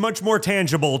 it's much more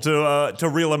tangible to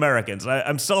real Americans.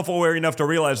 I'm self-aware enough to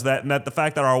realize that, and that the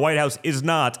fact that our White House is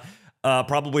not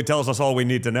probably tells us all we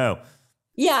need to know.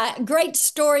 Yeah, great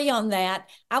story on that.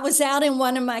 I was out in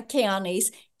one of my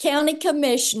counties. County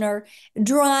commissioner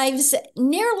drives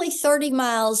nearly 30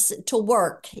 miles to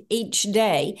work each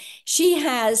day. She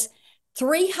has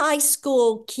 3 high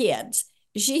school kids.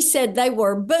 She said they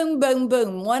were boom, boom,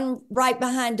 boom, one right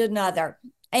behind another.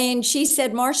 And she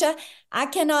said, Marsha, I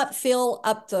cannot fill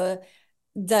up the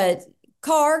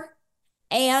car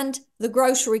and the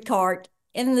grocery cart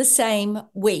in the same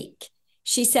week.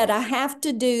 She said, I have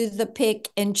to do the pick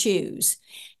and choose.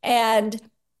 And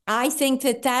I think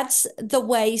that that's the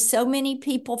way so many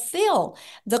people feel,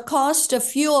 the cost of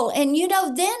fuel. And,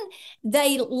 then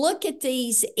they look at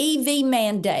these EV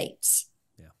mandates.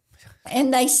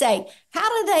 And they say,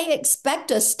 how do they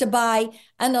expect us to buy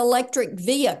an electric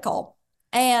vehicle?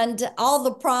 And all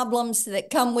the problems that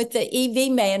come with the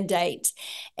EV mandates.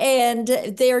 And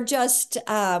they're just,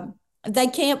 they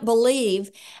can't believe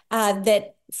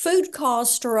that food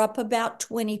costs are up about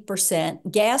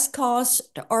 20%. Gas costs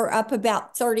are up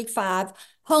about 35%.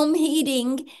 Home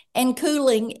heating and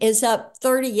cooling is up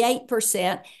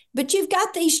 38%. But you've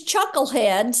got these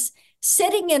chuckleheads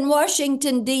sitting in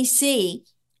Washington, D.C.,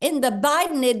 in the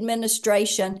Biden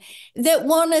administration that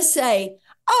want to say,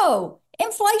 oh,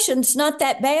 inflation's not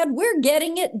that bad. We're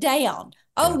getting it down.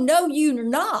 Oh, no, you're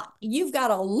not. You've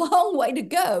got a long way to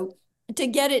go to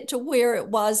get it to where it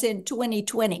was in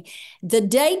 2020. The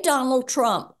day Donald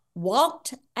Trump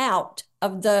walked out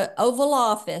of the Oval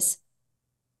Office,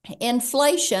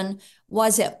 inflation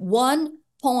was at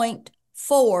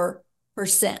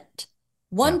 1.4%.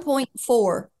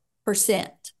 1.4%.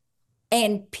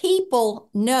 And people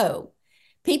know,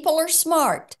 people are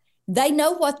smart. They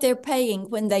know what they're paying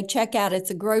when they check out at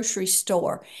the grocery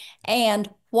store and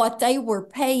what they were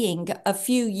paying a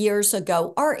few years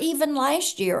ago, or even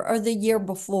last year or the year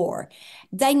before.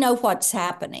 They know what's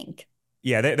happening.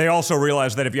 Yeah, they also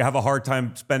realize that if you have a hard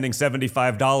time spending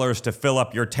 $75 to fill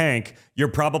up your tank, you're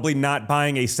probably not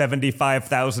buying a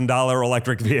 $75,000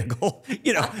 electric vehicle.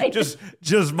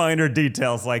 Just minor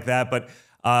details like that. But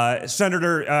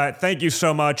Senator, thank you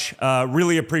so much.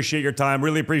 Really appreciate your time.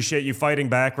 Really appreciate you fighting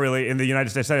back, really, in the United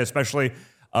States Senate, especially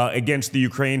against the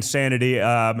Ukraine sanity.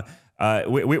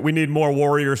 We need more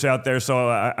warriors out there, so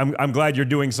I'm glad you're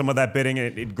doing some of that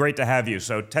bidding. Great to have you.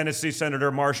 So Tennessee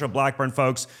Senator Marsha Blackburn,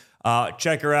 folks,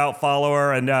 check her out, follow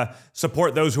her, and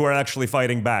support those who are actually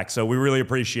fighting back. So we really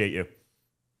appreciate you.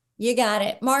 You got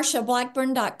it.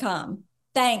 MarshaBlackburn.com.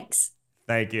 Thanks.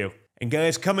 Thank you. And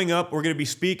guys, coming up, we're going to be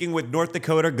speaking with North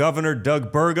Dakota Governor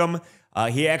Doug Burgum.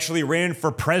 He actually ran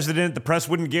for president. The press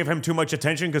wouldn't give him too much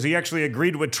attention because he actually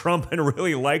agreed with Trump and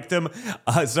really liked him.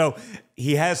 So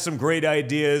he has some great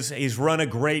ideas. He's run a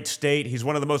great state. He's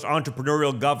one of the most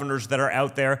entrepreneurial governors that are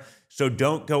out there. So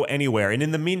don't go anywhere. And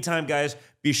in the meantime, guys,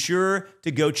 be sure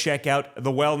to go check out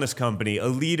The Wellness Company, a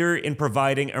leader in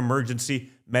providing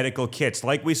emergency medical kits.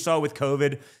 Like we saw with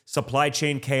COVID, supply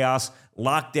chain chaos,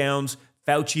 lockdowns,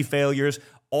 Fauci failures,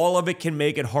 all of it can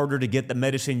make it harder to get the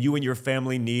medicine you and your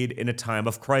family need in a time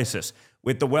of crisis.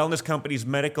 With the Wellness Company's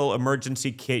medical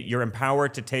emergency kit, you're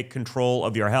empowered to take control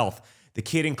of your health. The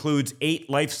kit includes 8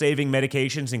 life-saving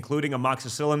medications, including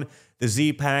amoxicillin, the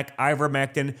Z-Pak,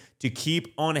 ivermectin, to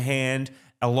keep on hand,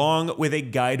 along with a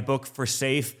guidebook for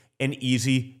safe and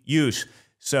easy use.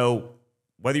 So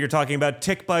whether you're talking about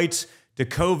tick bites, to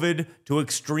COVID, to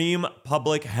extreme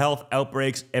public health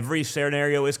outbreaks, every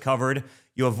scenario is covered.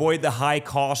 You avoid the high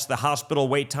costs, the hospital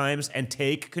wait times, and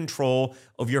take control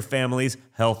of your family's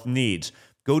health needs.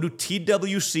 Go to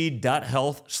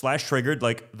twc.health/triggered,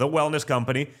 like the Wellness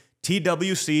Company,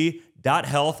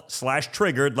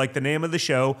 twc.health/triggered, like the name of the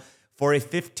show, for a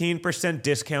 15%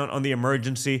 discount on the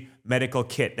emergency medical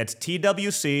kit. That's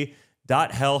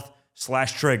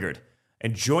twc.health/triggered.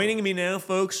 And joining me now,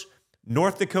 folks,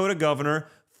 North Dakota Governor,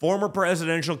 former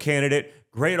presidential candidate,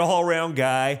 great all-around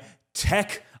guy,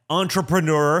 tech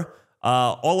entrepreneur,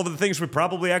 all of the things we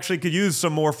probably actually could use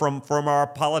some more from our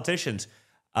politicians.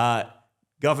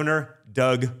 Governor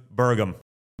Doug Burgum.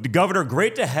 Governor,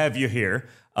 great to have you here.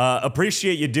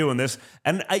 Appreciate you doing this.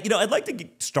 And I'd like to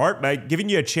start by giving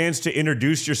you a chance to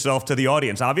introduce yourself to the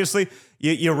audience. Obviously,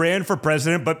 you ran for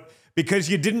president, but because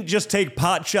you didn't just take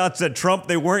pot shots at Trump,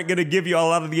 they weren't going to give you a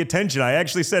lot of the attention. I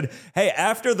actually said, hey,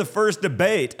 after the first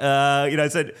debate, I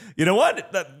said, you know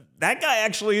what? That guy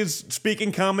actually is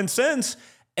speaking common sense.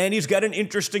 And he's got an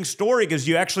interesting story because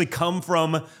you actually come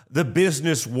from the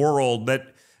business world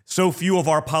that so few of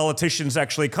our politicians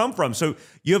actually come from. So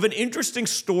you have an interesting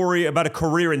story about a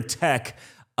career in tech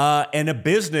and a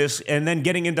business and then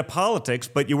getting into politics.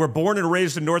 But you were born and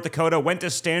raised in North Dakota, went to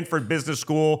Stanford Business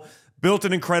School, built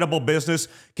an incredible business.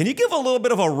 Can you give a little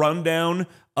bit of a rundown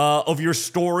of your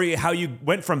story, how you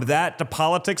went from that to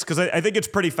politics? Because I think it's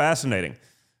pretty fascinating.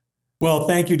 Well,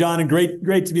 thank you, Don, and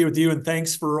great to be with you. And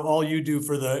thanks for all you do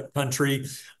for the country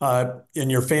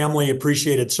and your family.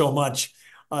 Appreciate it so much.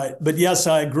 But yes,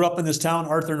 I grew up in this town,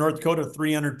 Arthur, North Dakota,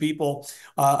 300 people.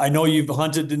 I know you've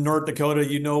hunted in North Dakota.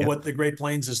 You know what the Great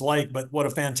Plains is like, but what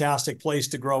a fantastic place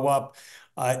to grow up.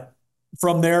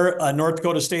 From there, North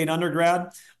Dakota State undergrad,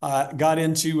 got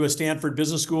into a Stanford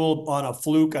Business School on a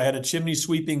fluke. I had a chimney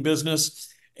sweeping business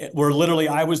where literally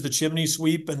I was the chimney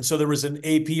sweep. And so there was an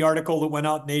AP article that went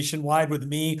out nationwide with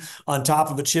me on top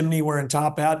of a chimney wearing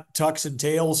top hat, tux and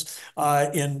tails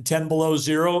in 10 below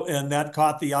zero. And that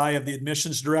caught the eye of the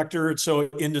admissions director. So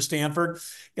into Stanford,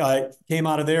 came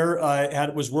out of there,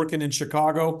 was working in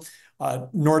Chicago.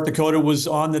 North Dakota was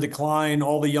on the decline.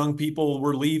 All the young people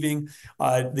were leaving.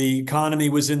 The economy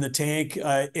was in the tank.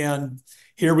 And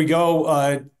here we go.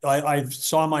 I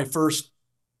saw my first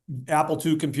Apple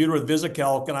II computer with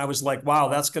VisiCalc, and I was like, wow,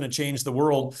 that's going to change the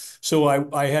world. So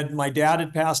my dad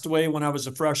had passed away when I was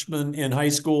a freshman in high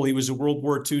school. He was a World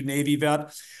War II Navy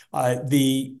vet. I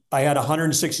had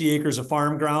 160 acres of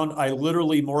farm ground. I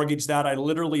literally mortgaged that. I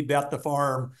literally bet the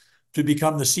farm to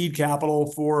become the seed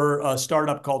capital for a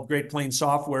startup called Great Plains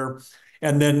Software.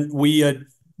 And then we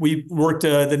worked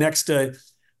the next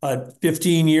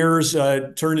 15 years,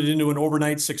 turned it into an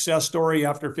overnight success story.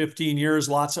 After 15 years,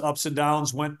 lots of ups and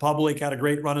downs, went public, had a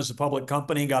great run as a public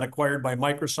company, got acquired by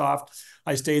Microsoft.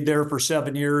 I stayed there for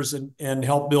 7 years and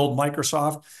helped build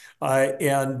Microsoft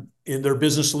and in their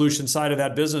business solution side of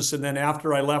that business. And then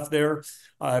after I left there,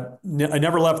 I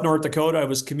never left North Dakota. I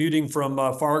was commuting from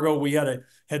Fargo. We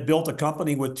had built a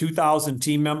company with 2,000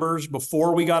 team members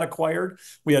before we got acquired.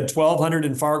 We had 1,200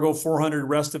 in Fargo, 400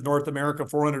 rest of North America,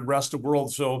 400 rest of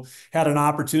world. So had an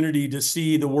opportunity to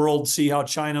see the world, see how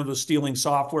China was stealing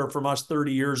software from us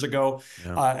 30 years ago.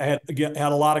 Yeah. I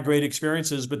had a lot of great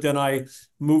experiences, but then I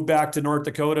moved back to North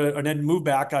Dakota, and then moved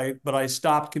back. But I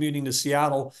stopped commuting to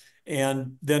Seattle,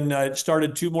 and then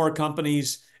started 2 more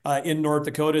companies in North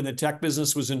Dakota. And the tech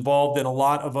business was involved in a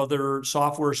lot of other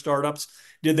software startups.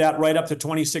 Did that right up to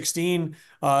 2016.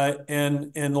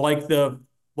 And like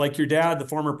your dad, the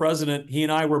former president, he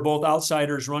and I were both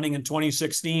outsiders running in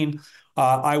 2016.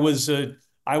 I was the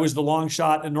long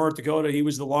shot in North Dakota. He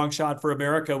was the long shot for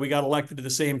America. We got elected at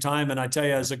the same time. And I tell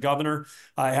you, as a governor,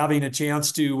 having a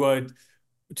chance to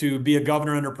be a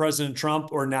governor under President Trump,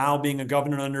 or now being a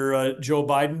governor under Joe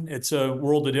Biden, it's a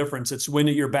world of difference. It's wind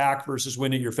at your back versus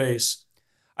wind at your face.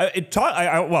 I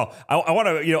want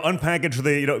to unpackage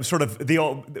the sort of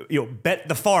the bet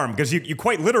the farm, because you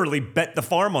quite literally bet the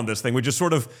farm on this thing, which is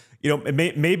sort of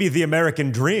maybe the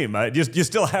American dream. You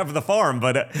still have the farm,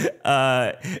 but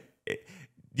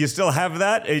you still have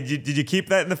that. Did you keep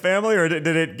that in the family, or did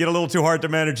it get a little too hard to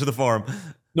manage the farm?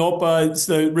 Nope, it's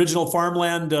the original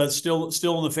farmland, still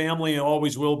in the family, and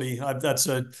always will be. That's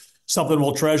something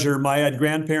we'll treasure. I had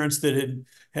grandparents that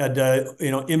had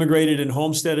immigrated and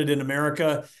homesteaded in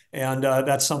America, and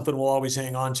that's something we'll always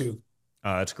hang on to.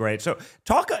 That's great. So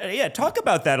talk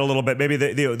about that a little bit. Maybe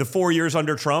the 4 years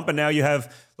under Trump, and now you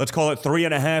have, let's call it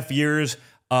 3.5 years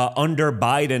under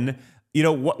Biden.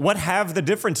 What have the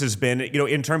differences been,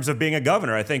 in terms of being a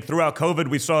governor? I think throughout COVID,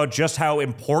 we saw just how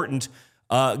important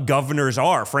governors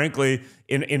are, frankly,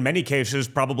 in many cases,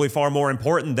 probably far more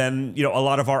important than, a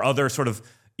lot of our other sort of,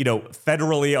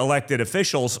 federally elected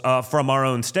officials from our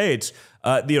own states.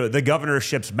 The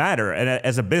governorships matter. And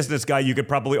as a business guy, you could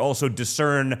probably also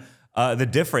discern the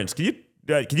difference. Can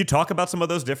you talk about some of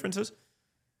those differences?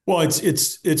 Well,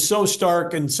 it's so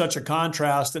stark and such a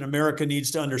contrast, and America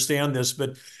needs to understand this.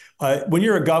 But when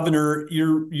you're a governor,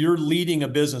 you're leading a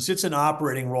business. It's an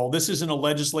operating role. This isn't a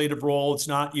legislative role. It's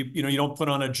not you don't put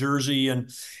on a jersey and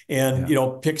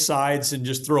pick sides and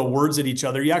just throw words at each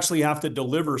other. You actually have to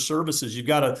deliver services. You've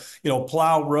got to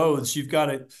plow roads. You've got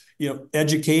to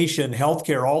education,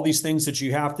 healthcare, all these things that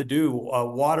you have to do,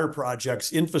 water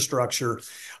projects, infrastructure,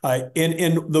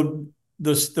 and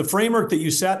the framework that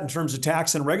you set in terms of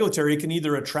tax and regulatory can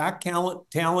either attract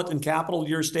talent and capital to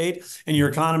your state and your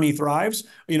economy thrives,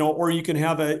 or you can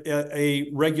have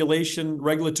a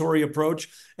regulatory approach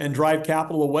and drive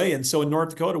capital away. And so in North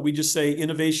Dakota, we just say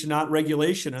innovation, not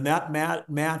regulation. And that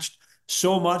matched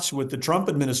so much with the Trump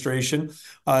administration.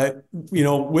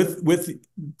 With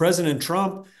President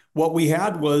Trump, what we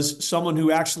had was someone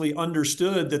who actually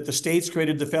understood that the states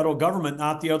created the federal government,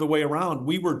 not the other way around.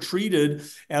 We were treated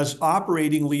as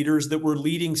operating leaders that were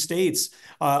leading states.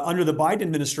 Under the Biden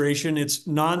administration, it's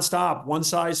nonstop, one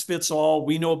size fits all.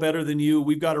 We know better than you.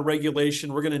 We've got a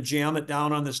regulation. We're going to jam it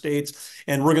down on the states,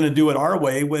 and we're going to do it our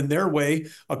way, when their way,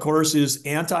 of course, is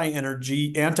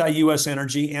anti-energy, anti-U.S.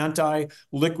 energy,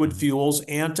 anti-liquid fuels,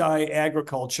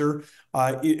 anti-agriculture.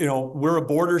 We're a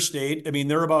border state. I mean,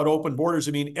 they're about open borders.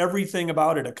 I mean, everything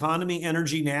about it, economy,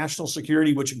 energy, national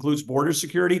security, which includes border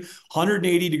security,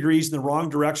 180 degrees in the wrong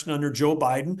direction under Joe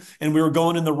Biden. And we were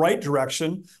going in the right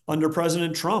direction under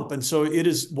President Trump. And so it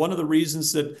is one of the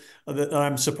reasons that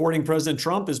I'm supporting President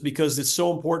Trump, is because it's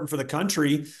so important for the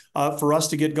country for us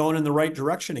to get going in the right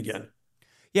direction again.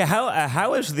 Yeah,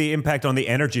 how is the impact on the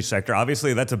energy sector?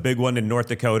 Obviously, that's a big one in North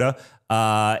Dakota.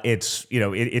 It's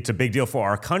a big deal for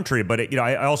our country, but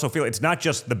I also feel it's not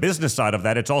just the business side of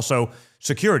that; it's also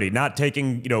security. Not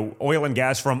taking oil and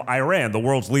gas from Iran, the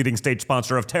world's leading state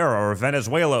sponsor of terror, or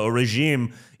Venezuela, a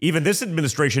regime even this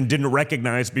administration didn't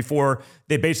recognize before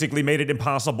they basically made it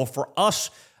impossible for us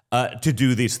to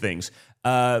do these things.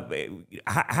 How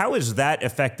has that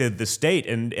affected the state,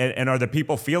 and are the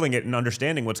people feeling it and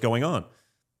understanding what's going on?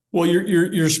 Well,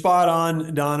 you're spot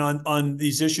on, Don, on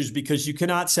these issues, because you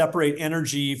cannot separate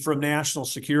energy from national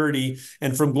security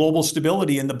and from global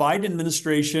stability. And the Biden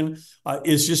administration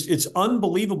it's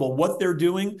unbelievable what they're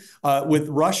doing with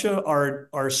Russia.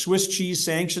 Our Swiss cheese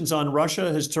sanctions on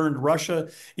Russia has turned Russia,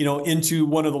 into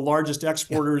one of the largest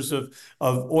exporters of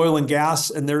oil and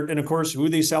gas. And of course, who are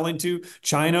they selling to?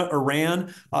 China,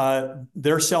 Iran.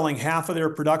 They're selling half of their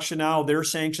production now. Their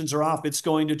sanctions are off. It's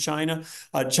going to China.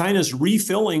 China's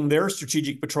refilling their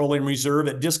strategic petroleum reserve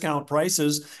at discount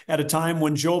prices at a time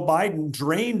when Joe Biden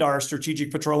drained our strategic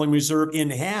petroleum reserve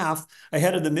in half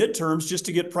ahead of the midterms just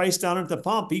to get price down at the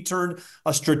pump. He turned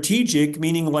a strategic,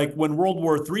 meaning like when World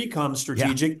War III comes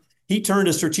strategic, he turned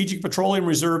a strategic petroleum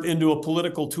reserve into a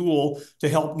political tool to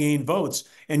help gain votes.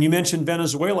 And you mentioned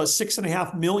Venezuela.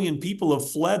 6.5 million people have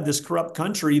fled this corrupt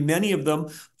country, many of them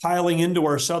piling into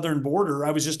our southern border.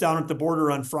 I was just down at the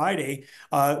border on Friday,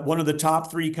 one of the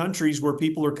top 3 countries where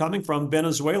people are coming from,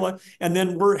 Venezuela, and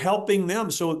then we're helping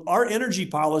them. So our energy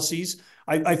policies,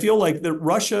 I feel like that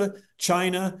Russia,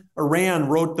 China, Iran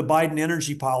wrote the Biden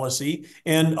energy policy.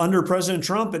 And under President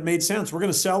Trump, it made sense. We're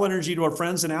going to sell energy to our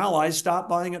friends and allies, stop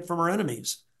buying it from our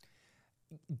enemies.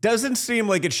 Doesn't seem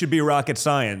like it should be rocket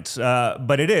science,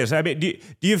 but it is. I mean, do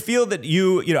you feel that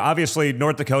obviously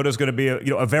North Dakota is going to be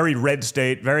a very red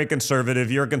state, very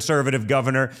conservative. You're a conservative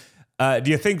governor.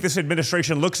 Do you think this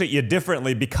administration looks at you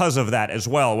differently because of that as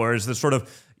well? Whereas the sort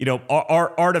of,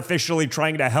 are artificially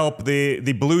trying to help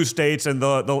the blue states and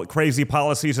the crazy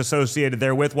policies associated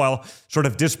therewith while sort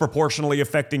of disproportionately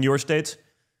affecting your states?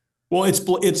 Well,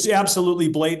 it's absolutely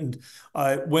blatant.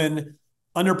 When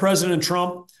under President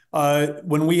Trump,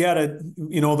 when we had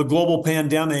the global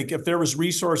pandemic, if there was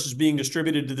resources being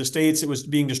distributed to the states, it was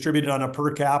being distributed on a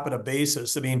per capita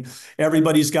basis. I mean,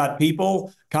 everybody's got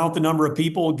people, count the number of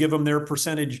people, give them their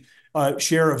percentage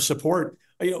share of support.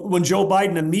 When Joe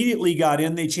Biden immediately got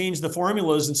in, they changed the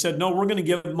formulas and said, no, we're going to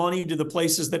give money to the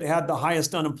places that had the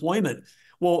highest unemployment.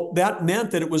 Well, that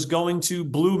meant that it was going to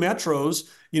blue metros,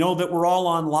 that were all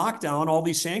on lockdown. All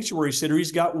these sanctuary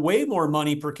cities got way more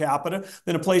money per capita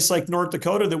than a place like North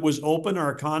Dakota that was open.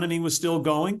 Our economy was still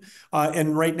going.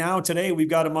 And right now, today, we've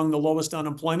got among the lowest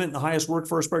unemployment and the highest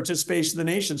workforce participation in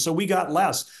the nation. So we got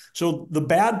less. So the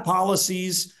bad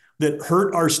policies that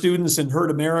hurt our students and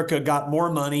hurt America got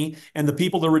more money, and the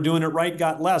people that were doing it right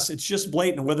got less. It's just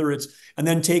blatant, and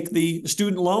then take the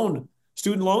student loan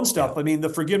stuff. I mean, the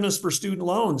forgiveness for student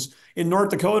loans. In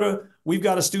North Dakota, we've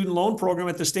got a student loan program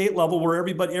at the state level where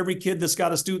every kid that's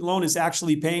got a student loan is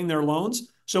actually paying their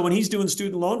loans. So when he's doing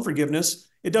student loan forgiveness,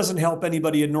 it doesn't help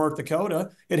anybody in North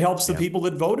Dakota. It helps the people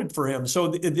that voted for him. So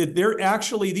they're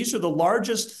actually, these are the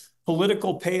largest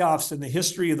political payoffs in the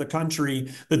history of the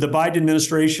country that the Biden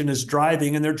administration is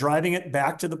driving, and they're driving it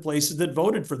back to the places that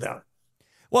voted for them.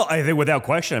 Well, I think without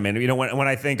question. I mean, when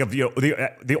I think of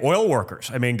the oil workers,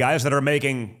 I mean, guys that are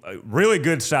making really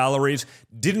good salaries,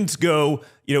 didn't go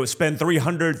spend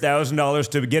 $300,000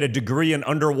 to get a degree in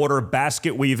underwater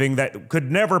basket weaving that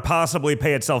could never possibly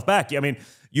pay itself back. I mean,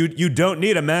 you don't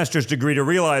need a master's degree to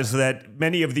realize that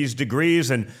many of these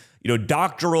degrees and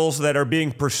doctorals that are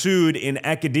being pursued in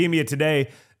academia today,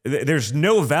 there's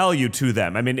no value to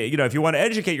them. I mean, if you want to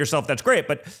educate yourself, that's great,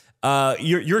 but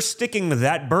you're sticking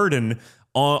that burden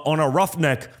on a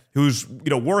roughneck who's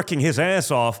working his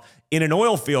ass off in an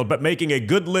oil field but making a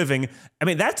good living. I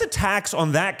mean, that's a tax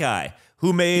on that guy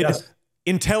who made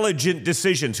intelligent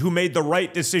decisions, who made the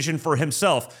right decision for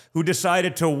himself, who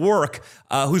decided to work,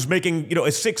 who's making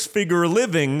a six-figure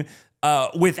living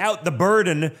without the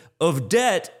burden of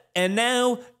debt. And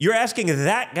now you're asking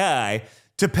that guy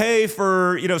to pay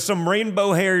for some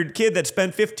rainbow-haired kid that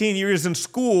spent 15 years in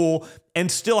school and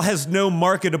still has no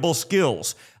marketable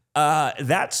skills.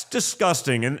 That's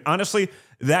disgusting. And honestly,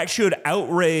 that should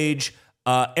outrage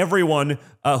everyone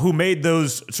who made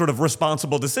those sort of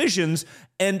responsible decisions.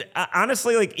 And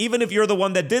honestly, like, even if you're the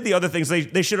one that did the other things,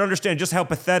 they should understand just how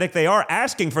pathetic they are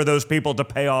asking for those people to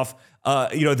pay off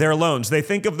their loans. They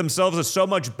think of themselves as so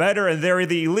much better and they're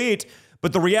the elite.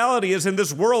 But the reality is, in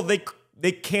this world,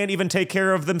 they can't even take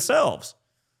care of themselves.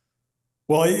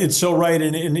 Well, it's so right,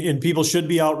 and people should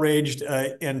be outraged,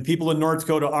 and people in North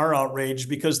Dakota are outraged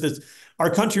because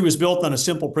our country was built on a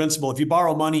simple principle. If you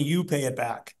borrow money, you pay it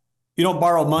back. You don't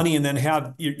borrow money and then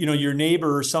have your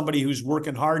neighbor or somebody who's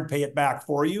working hard pay it back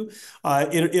for you.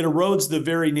 It erodes the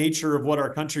very nature of what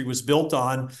our country was built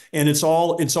on, and it's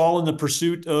all in the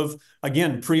pursuit of,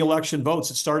 again, pre-election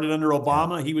votes. It started under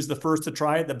Obama. He was the first to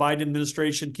try it. The Biden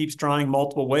administration keeps trying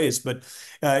multiple ways, but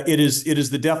it is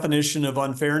the definition of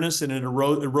unfairness, and it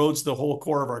erodes the whole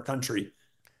core of our country.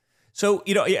 So,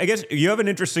 I guess you have an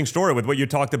interesting story with what you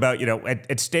talked about.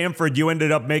 At Stanford, you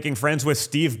ended up making friends with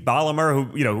Steve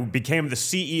Ballmer, who became the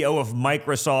CEO of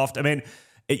Microsoft. I mean,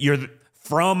 you're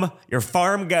farm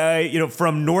guy,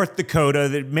 from North Dakota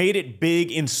that made it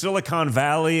big in Silicon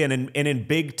Valley and in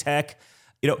big tech.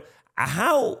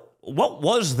 What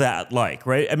was that like,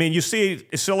 right? I mean, you see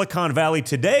Silicon Valley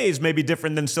today is maybe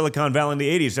different than Silicon Valley in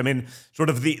the 80s. I mean, sort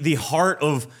of the heart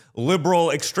of liberal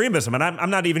extremism. And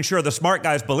I'm not even sure the smart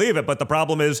guys believe it, but the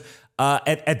problem is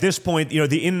at this point,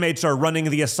 the inmates are running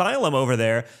the asylum over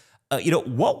there.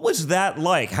 What was that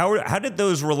like? How did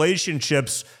those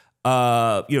relationships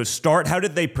start? How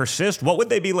did they persist? What would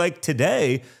they be like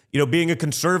today, being a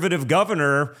conservative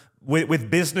governor with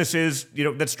businesses,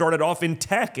 that started off in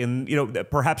tech and,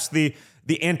 perhaps the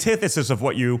antithesis of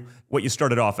what you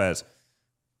started off as?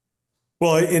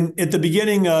 Well, at the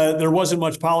beginning, there wasn't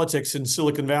much politics in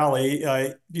Silicon Valley.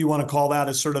 You want to call that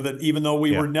as sort of even though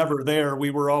we were never there,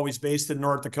 we were always based in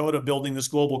North Dakota building this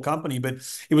global company. But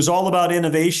it was all about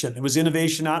innovation. It was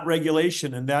innovation, not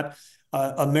regulation. And that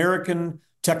American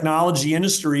technology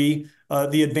industry,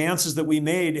 the advances that we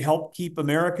made helped keep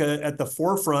America at the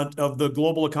forefront of the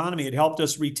global economy. It helped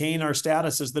us retain our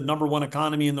status as the #1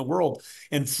 economy in the world.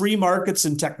 And free markets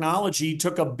and technology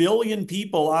took 1 billion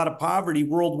people out of poverty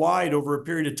worldwide over a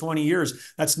period of 20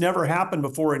 years. That's never happened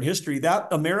before in history. That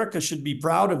America should be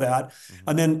proud of that. Mm-hmm.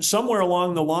 And then somewhere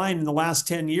along the line in the last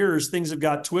 10 years, things have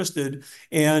got twisted,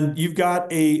 and you've got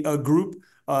a group.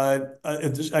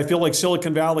 I feel like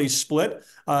Silicon Valley's split.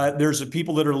 There's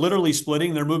people that are literally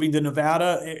splitting. They're moving to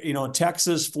Nevada,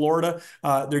 Texas, Florida.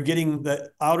 They're getting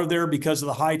out of there because of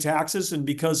the high taxes and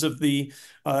because of the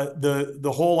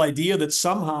whole idea that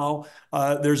somehow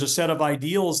there's a set of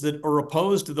ideals that are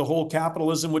opposed to the whole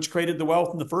capitalism which created the wealth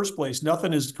in the first place.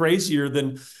 Nothing is crazier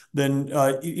than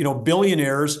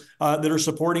billionaires that are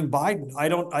supporting Biden. I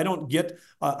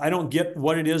don't get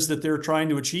what it is that they're trying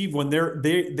to achieve when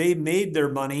they made their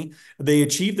money, they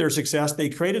achieved their success, they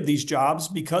created these jobs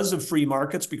because of free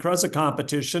markets, because of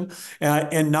competition,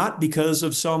 and not because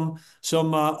of some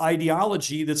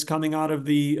ideology that's coming out of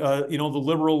the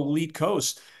liberal elite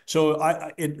coast. So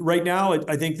right now,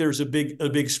 I think there's a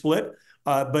big split.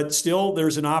 But still,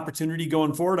 there's an opportunity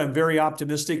going forward. I'm very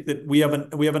optimistic that we have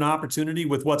an opportunity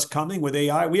with what's coming with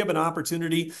AI. We have an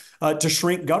opportunity to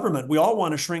shrink government. We all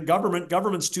want to shrink government.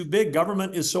 Government's too big.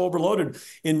 Government is so overloaded.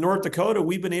 In North Dakota,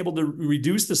 we've been able to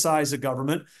reduce the size of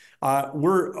government.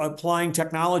 We're applying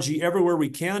technology everywhere we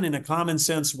can in a common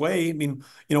sense way. I mean,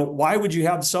 why would you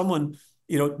have someone,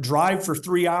 drive for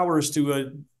 3 hours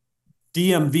to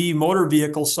DMV motor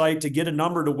vehicle site to get a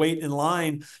number to wait in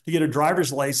line to get a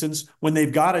driver's license when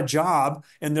they've got a job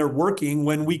and they're working,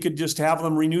 when we could just have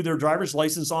them renew their driver's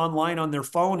license online on their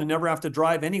phone and never have to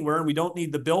drive anywhere. And we don't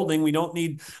need the building. We don't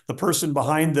need the person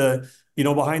behind the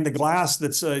glass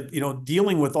that's,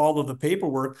 dealing with all of the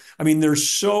paperwork. I mean, there's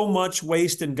so much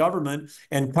waste in government,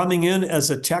 and coming in as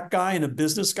a tech guy and a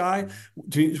business guy,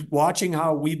 watching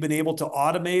how we've been able to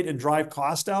automate and drive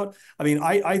cost out. I mean,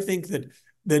 I think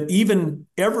that even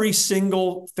every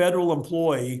single federal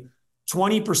employee,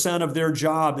 20% of their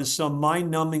job is some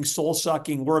mind-numbing,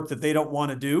 soul-sucking work that they don't want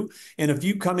to do. And if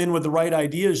you come in with the right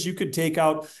ideas, you could take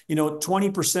out,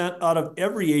 20% out of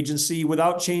every agency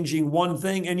without changing one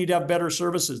thing, and you'd have better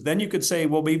services. Then you could say,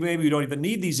 well, maybe we don't even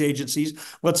need these agencies.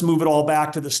 Let's move it all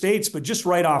back to the states. But just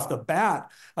right off the bat,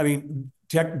 I mean,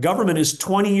 government is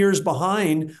 20 years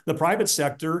behind the private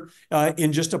sector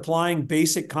in just applying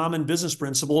basic common business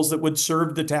principles that would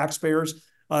serve the taxpayers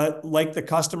like the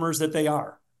customers that they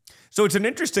are. So it's an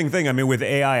interesting thing. I mean, with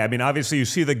AI, I mean, obviously you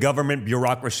see the government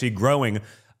bureaucracy growing.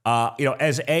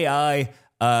 As AI,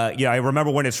 I remember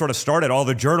when it sort of started, all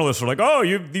the journalists were like, "Oh,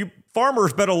 you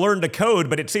farmers better learn to code,"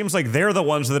 but it seems like they're the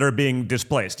ones that are being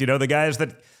displaced. The guys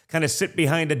that kind of sit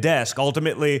behind a desk,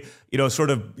 ultimately,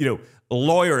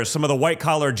 lawyers, some of the white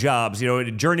collar jobs,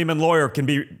 a journeyman lawyer can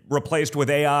be replaced with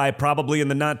AI probably in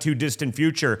the not too distant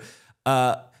future.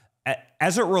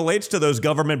 As it relates to those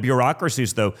government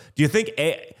bureaucracies, though, do you think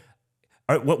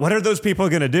what are those people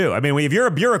going to do? I mean, if you're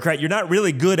a bureaucrat, you're not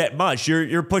really good at much.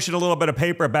 You're pushing a little bit of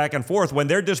paper back and forth. When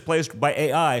they're displaced by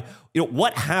AI,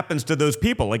 what happens to those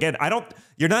people? Again,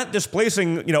 you're not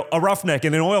displacing, a roughneck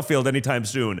in an oil field anytime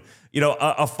soon.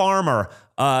 A farmer,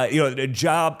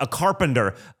 a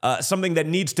carpenter, something that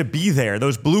needs to be there.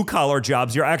 Those blue collar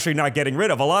jobs, you're actually not getting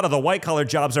rid of. A lot of the white collar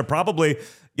jobs are probably,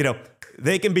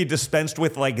 they can be dispensed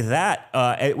with like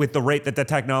that with the rate that the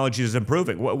technology is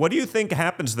improving. What do you think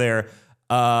happens there?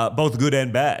 Both good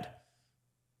and bad?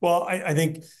 Well, I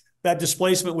think that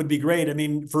displacement would be great. I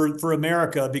mean, for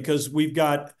America, because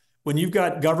when you've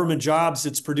got government jobs,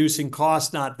 it's producing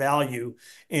cost, not value.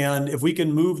 And if we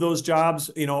can move those jobs,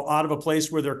 out of a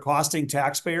place where they're costing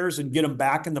taxpayers and get them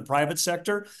back in the private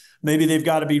sector, maybe they've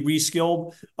got to be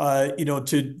reskilled,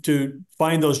 to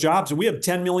find those jobs. And we have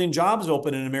 10 million jobs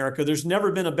open in America. There's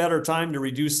never been a better time to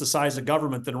reduce the size of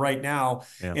government than right now.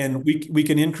 Yeah. And we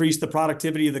can increase the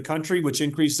productivity of the country, which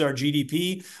increases our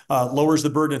GDP, lowers the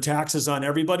burden of taxes on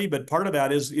everybody. But part of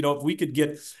that is, if we could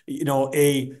get,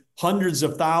 hundreds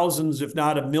of thousands, if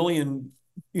not a million,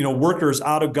 workers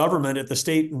out of government at the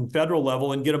state and federal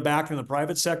level and get them back in the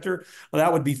private sector, well,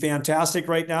 that would be fantastic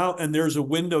right now. And there's a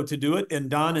window to do it. And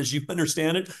Don, as you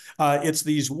understand it, it's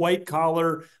these white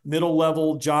collar, middle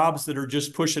level jobs that are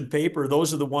just pushing paper.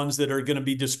 Those are the ones that are going to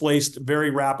be displaced very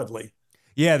rapidly.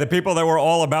 Yeah, the people that were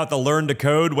all about the learn to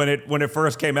code when it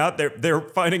first came out, they're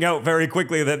finding out very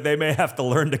quickly that they may have to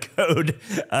learn to code.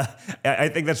 I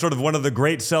think that's sort of one of the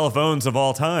great cell phones of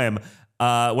all time.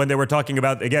 When they were talking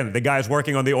about, again, the guys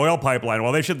working on the oil pipeline,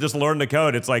 well, they should just learn to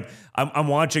code. It's like I'm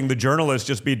watching the journalists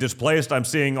just be displaced. I'm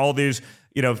seeing all these,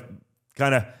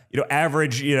 kind of,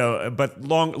 average, but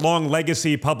long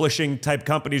legacy publishing type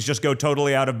companies just go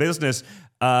totally out of business.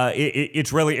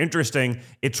 It's really interesting.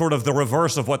 It's sort of the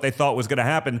reverse of what they thought was going to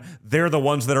happen. They're the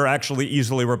ones that are actually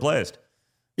easily replaced.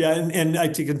 Yeah, and I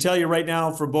can tell you right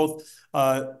now, for both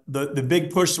the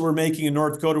big push that we're making in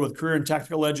North Dakota with career and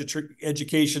technical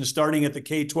education, starting at the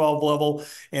K-12 level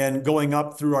and going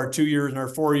up through our 2-year and our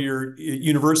 4-year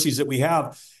universities that we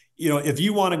have. If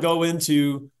you want to go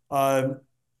into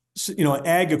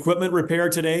ag equipment repair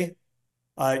today,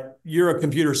 you're a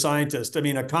computer scientist. I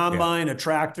mean, a combine, a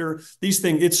tractor, these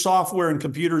things, it's software and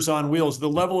computers on wheels. The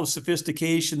level of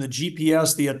sophistication, the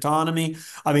GPS, the autonomy.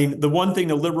 I mean, the one thing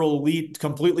the liberal elite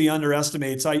completely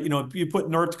underestimates, you put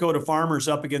North Dakota farmers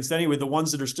up against the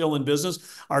ones that are still in business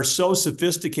are so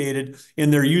sophisticated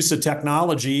in their use of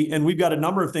technology. And we've got a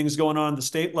number of things going on at the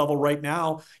state level right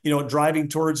now, driving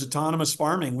towards autonomous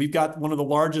farming. We've got one of the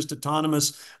largest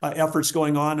autonomous efforts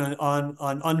going on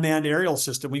unmanned aerial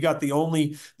system. We got the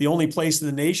only place in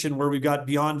the nation where we've got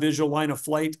beyond visual line of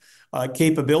flight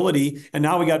capability. And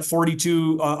now we got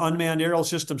 42 unmanned aerial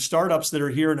system startups that are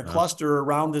here in a cluster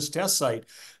around this test site.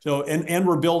 So, and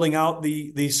we're building out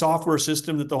the software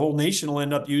system that the whole nation will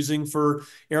end up using for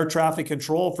air traffic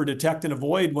control, for detect and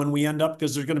avoid when we end up,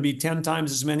 because there's going to be 10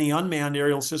 times as many unmanned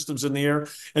aerial systems in the air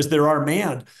as there are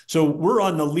manned. So we're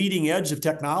on the leading edge of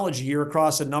technology here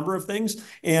across a number of things.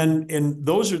 And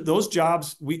those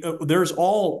jobs,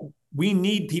 we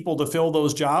need people to fill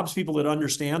those jobs, people that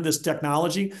understand this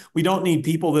technology. We don't need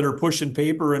people that are pushing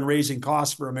paper and raising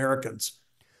costs for Americans.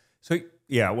 So,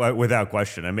 Yeah, without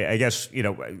question. I mean, I guess,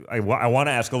 I want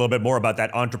to ask a little bit more about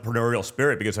that entrepreneurial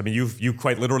spirit, because I mean, you've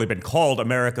quite literally been called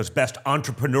America's best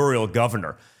entrepreneurial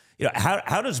governor.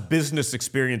 How does business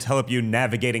experience help you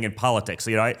navigating in politics?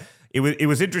 It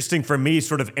was interesting for me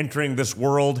sort of entering this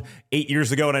world 8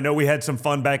 years ago, and I know we had some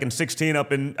fun back in 16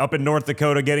 up in North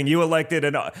Dakota getting you elected,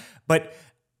 but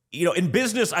in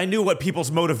business, I knew what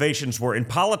people's motivations were. In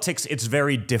politics, it's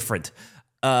very different.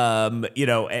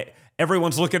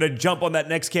 Everyone's looking to jump on that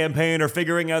next campaign or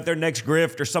figuring out their next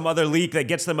grift or some other leak that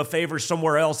gets them a favor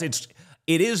somewhere else. It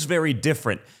is very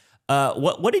different.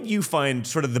 What did you find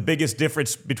sort of the biggest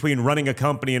difference between running a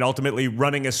company and ultimately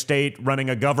running a state, running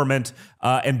a government,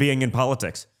 and being in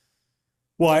politics?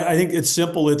 Well, I think it's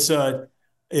simple. It's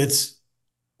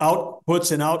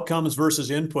outputs and outcomes versus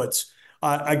inputs.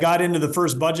 I got into the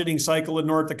first budgeting cycle in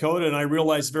North Dakota, and I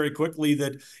realized very quickly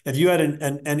that if you had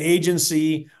an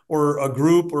agency or a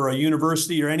group or a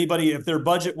university or anybody, if their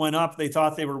budget went up, they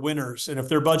thought they were winners. And if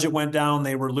their budget went down,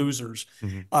 they were losers.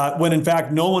 When in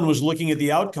fact, no one was looking at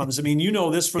the outcomes. I mean,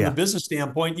 this from the business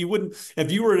standpoint, you wouldn't,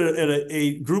 if you were at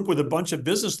a group with a bunch of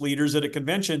business leaders at a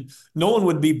convention, no one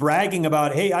would be bragging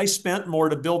about, hey, I spent more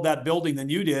to build that building than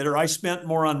you did, or I spent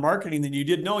more on marketing than you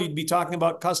did. No, you'd be talking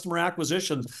about customer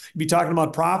acquisitions. You'd be talking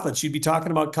about profits. You'd be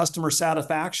talking about customer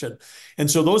satisfaction. And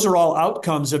so those are all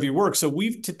outcomes of your work. So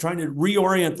we've trying to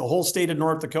reorient the whole state of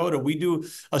North Dakota. We do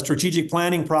a strategic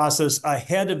planning process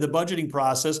ahead of the budgeting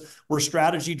process, where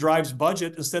strategy drives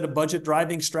budget instead of budget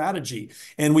driving strategy.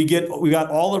 And we got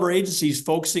all of our agencies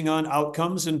focusing on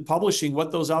outcomes and publishing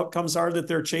what those outcomes are that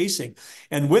they're chasing.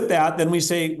 And with that, then we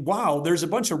say, wow, there's a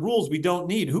bunch of rules we don't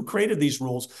need. Who created these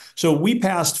rules? So we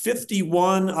passed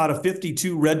 51 out of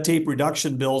 52 red tape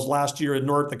reduction bills last year in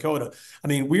North Dakota. I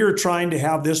mean, we are trying to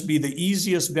have this be the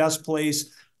easiest, best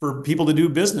place for people to do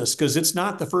business, because it's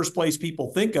not the first place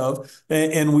people think of.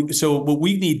 But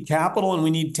we need capital and we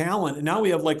need talent. And now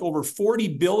we have like over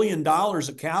 $40 billion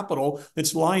of capital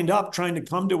that's lined up trying to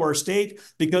come to our state,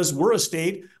 because we're a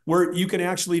state where you can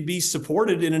actually be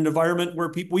supported in an environment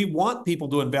where we want people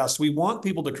to invest. We want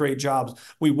people to create jobs.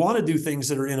 We want to do things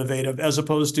that are innovative, as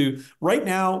opposed to right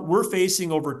now, we're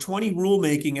facing over 20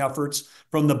 rulemaking efforts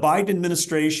from the Biden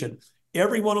administration.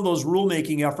 Every one of those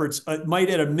rulemaking efforts might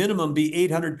at a minimum be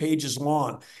 800 pages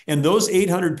long. And those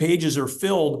 800 pages are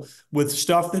filled with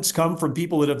stuff that's come from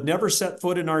people that have never set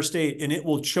foot in our state. And it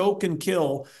will choke and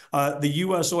kill the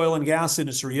U.S. oil and gas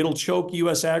industry. It'll choke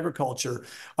U.S. agriculture.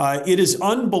 It is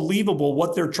unbelievable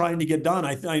what they're trying to get done.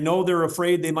 I know they're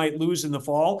afraid they might lose in the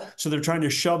fall. So they're trying to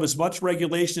shove as much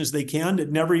regulation as they can.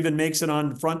 It never even makes it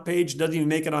on the front page, doesn't even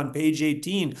make it on page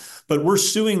 18. But we're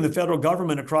suing the federal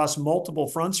government across multiple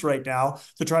fronts right now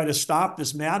to try to stop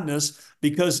this madness,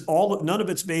 because none of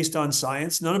it's based on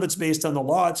science, none of it's based on the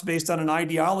law. It's based on an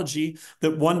ideology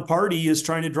that one party is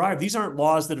trying to drive. These aren't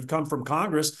laws that have come from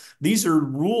Congress. These are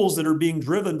rules that are being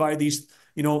driven by these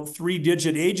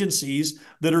three-digit agencies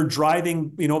that are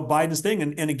driving, Biden's thing.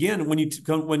 And again,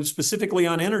 when specifically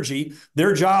on energy,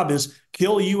 their job is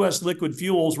kill U.S. liquid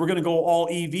fuels. We're going to go all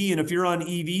EV. And if you're on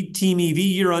Team EV,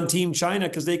 you're on Team China,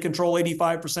 because they control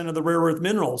 85% of the rare earth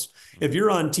minerals. If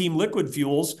you're on Team liquid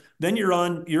fuels, then you're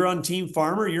on Team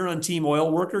Farmer, you're on Team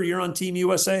Oil Worker, you're on Team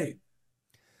USA.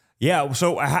 Yeah.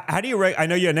 So how do you, I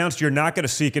know you announced you're not going to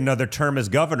seek another term as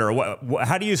governor.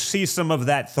 How do you see some of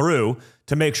that through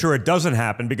to make sure it doesn't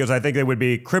happen? Because I think it would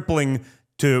be crippling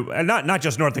to not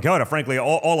just North Dakota, frankly,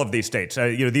 all of these states.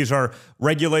 These are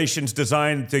regulations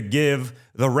designed to give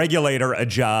the regulator a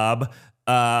job.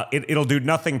 It'll do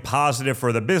nothing positive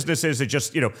for the businesses. It's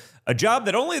just, a job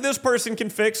that only this person can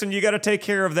fix, and you got to take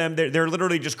care of them. They're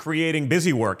literally just creating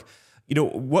busy work.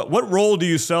 What role do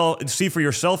you see for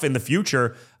yourself in the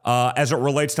future as it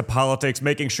relates to politics,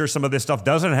 making sure some of this stuff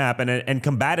doesn't happen and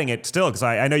combating it still? Because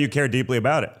I know you care deeply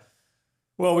about it.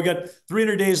 Well, we got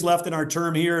 300 days left in our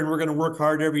term here, and we're going to work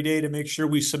hard every day to make sure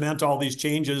we cement all these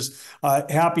changes.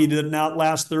 Happy to not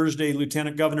last Thursday,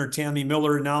 Lieutenant Governor Tammy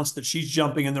Miller announced that she's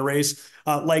jumping in the race.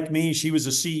 Like me, she was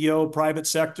a CEO, private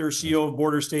sector, CEO of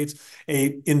border states,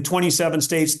 in 27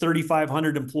 states,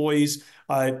 3,500 employees.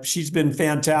 She's been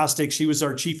fantastic. She was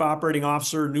our chief operating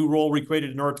officer, new role we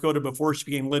created in North Dakota before she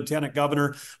became lieutenant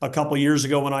governor a couple of years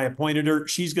ago when I appointed her.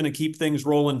 She's going to keep things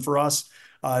rolling for us.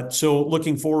 So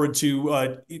looking forward to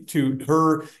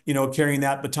her, carrying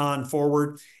that baton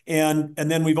forward. And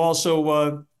then we've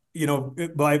also,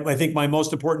 I think my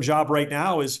most important job right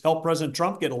now is help President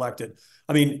Trump get elected.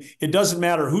 I mean, it doesn't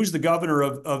matter who's the governor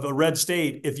of a red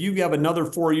state. If you have another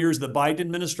 4 years of the Biden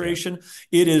administration,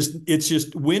 it's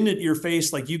just wind at your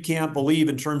face like you can't believe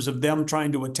in terms of them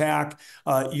trying to attack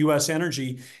U.S.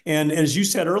 energy. And as you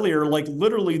said earlier, like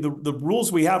literally the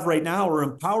rules we have right now are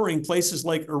empowering places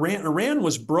like Iran. Iran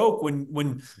was broke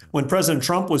when President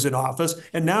Trump was in office,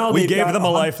 and now We they've gave got them a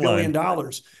 $100 billion.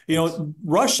 lifeline. You know,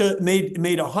 Russia made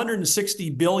 160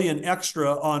 billion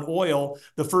extra on oil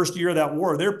the first year of that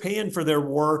war. They're paying for their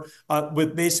war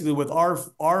with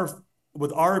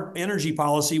our energy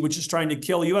policy, which is trying to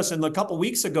kill U.S. And a couple of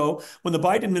weeks ago, when the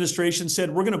Biden administration said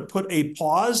we're going to put a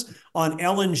pause on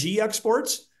LNG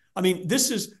exports, I mean,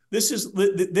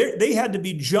 they had to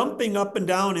be jumping up and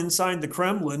down inside the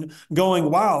Kremlin going,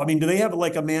 wow. I mean, do they have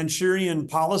like a Manchurian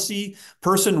policy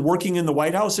person working in the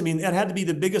White House? I mean, that had to be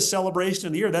the biggest celebration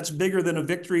of the year. That's bigger than a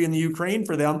victory in the Ukraine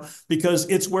for them because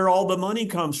it's where all the money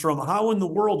comes from. How in the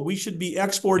world we should be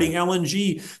exporting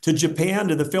LNG to Japan,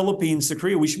 to the Philippines, to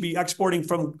Korea? We should be exporting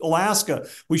from Alaska.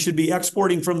 We should be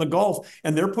exporting from the Gulf.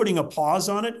 And they're putting a pause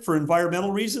on it for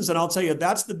environmental reasons. And I'll tell you,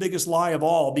 that's the biggest lie of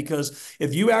all, because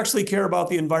if you actually care about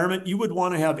the environment, you would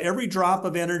want to have every drop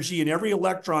of energy and every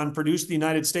electron produced in the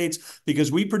United States,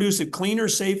 because we produce it cleaner,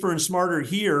 safer, and smarter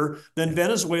here than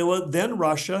Venezuela, than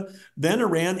Russia, than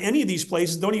Iran. Any of these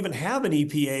places don't even have an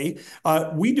EPA.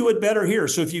 We do it better here.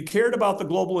 So if you cared about the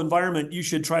global environment, you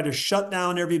should try to shut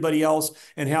down everybody else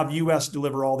and have U.S.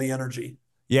 deliver all the energy.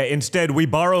 Yeah, instead, we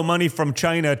borrow money from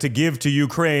China to give to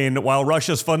Ukraine while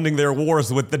Russia's funding their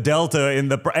wars with the Delta in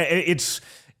the...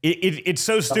 It's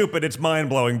so stupid. It's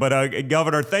mind-blowing. But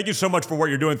Governor, thank you so much for what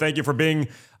you're doing. Thank you for being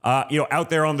out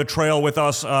there on the trail with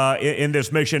us in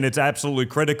this mission. It's absolutely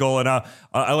critical. And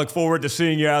I look forward to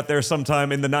seeing you out there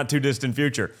sometime in the not-too-distant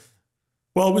future.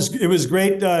 Well, it was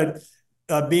great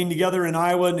being together in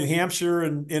Iowa, New Hampshire,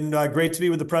 and great to be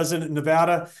with the president in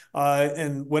Nevada.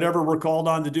 And whatever we're called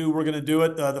on to do, we're going to do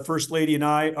it. The First Lady and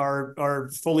I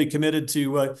are fully committed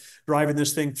to driving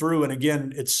this thing through. And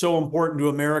again, it's so important to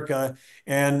America.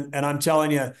 And I'm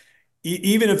telling you,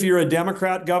 even if you're a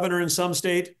Democrat governor in some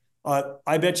state,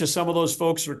 I bet you some of those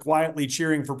folks are quietly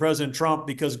cheering for President Trump,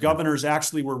 because governors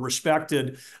actually were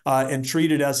respected and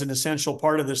treated as an essential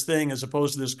part of this thing, as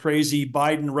opposed to this crazy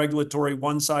Biden regulatory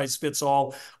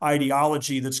one-size-fits-all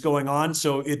ideology that's going on.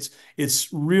 So it's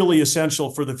really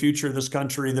essential for the future of this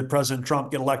country that President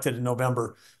Trump get elected in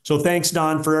November. So thanks,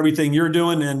 Don, for everything you're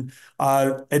doing. And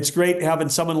it's great having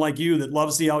someone like you that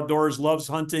loves the outdoors, loves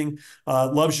hunting,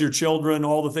 loves your children,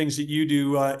 all the things that you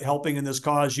do helping in this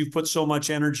cause. You've put so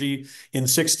much energy in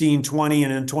 16, 20,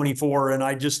 and in 24. And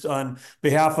I just, on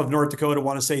behalf of North Dakota,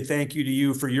 want to say thank you to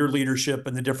you for your leadership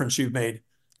and the difference you've made.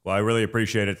 Well, I really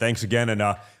appreciate it. Thanks again. And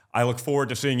I look forward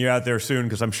to seeing you out there soon,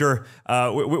 because I'm sure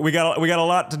we got a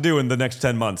lot to do in the next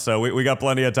 10 months. So we got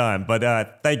plenty of time.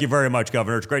 But thank you very much,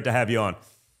 Governor. It's great to have you on.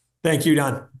 Thank you,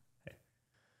 Don.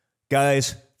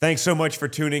 Guys, thanks so much for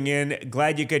tuning in.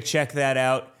 Glad you could check that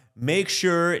out. Make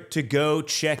sure to go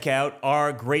check out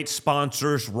our great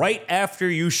sponsors right after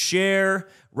you share,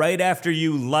 right after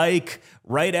you like,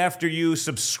 right after you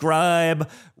subscribe,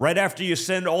 right after you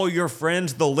send all your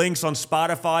friends the links on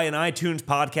Spotify and iTunes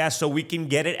podcasts so we can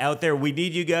get it out there. We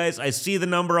need you guys. I see the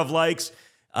number of likes.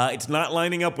 It's not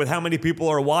lining up with how many people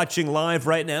are watching live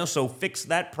right now, so fix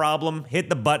that problem. Hit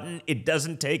the button. It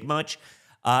doesn't take much.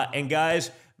 And guys,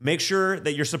 make sure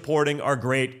that you're supporting our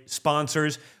great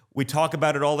sponsors. We talk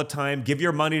about it all the time. Give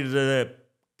your money to the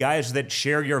guys that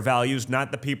share your values,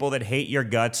 not the people that hate your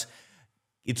guts.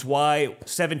 It's why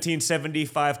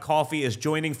 1775 Coffee is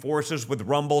joining forces with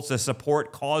Rumble to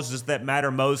support causes that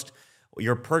matter most.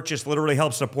 Your purchase literally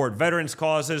helps support veterans'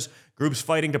 causes, groups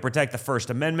fighting to protect the First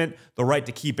Amendment, the right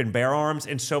to keep and bear arms,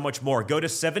 and so much more. Go to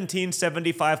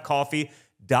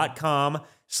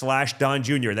 1775coffee.com/Don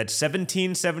Jr. That's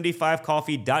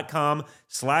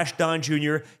 1775coffee.com/Don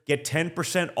Jr. Get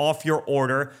 10% off your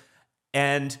order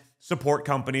and support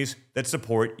companies that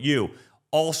support you.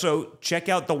 Also, check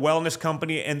out the Wellness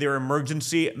Company and their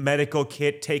emergency medical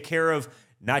kit. Take care of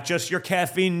not just your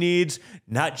caffeine needs,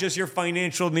 not just your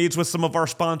financial needs with some of our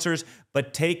sponsors,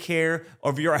 but take care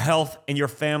of your health and your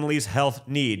family's health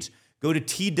needs. Go to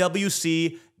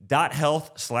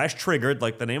twc.health/triggered,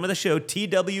 like the name of the show,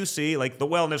 TWC, like the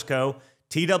Wellness Co.,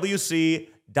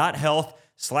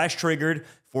 twc.health/triggered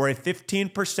for a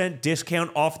 15%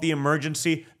 discount off the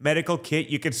emergency medical kit.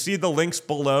 You can see the links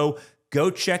below.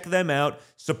 Go check them out.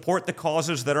 Support the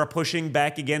causes that are pushing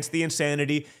back against the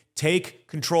insanity. Take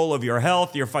control of your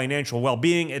health, your financial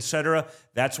well-being, etc.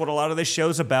 That's what a lot of this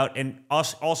show's about, and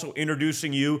us also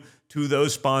introducing you to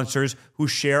those sponsors who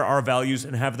share our values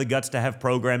and have the guts to have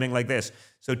programming like this.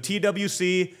 So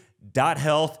twc.health/triggered,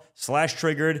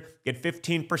 burgum.health/triggered. Get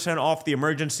 15% off the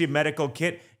emergency medical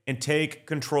kit and take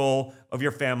control of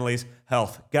your family's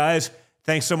health. Guys,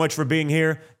 thanks so much for being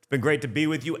here. It's been great to be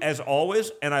with you as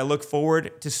always, and I look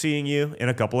forward to seeing you in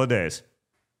a couple of days.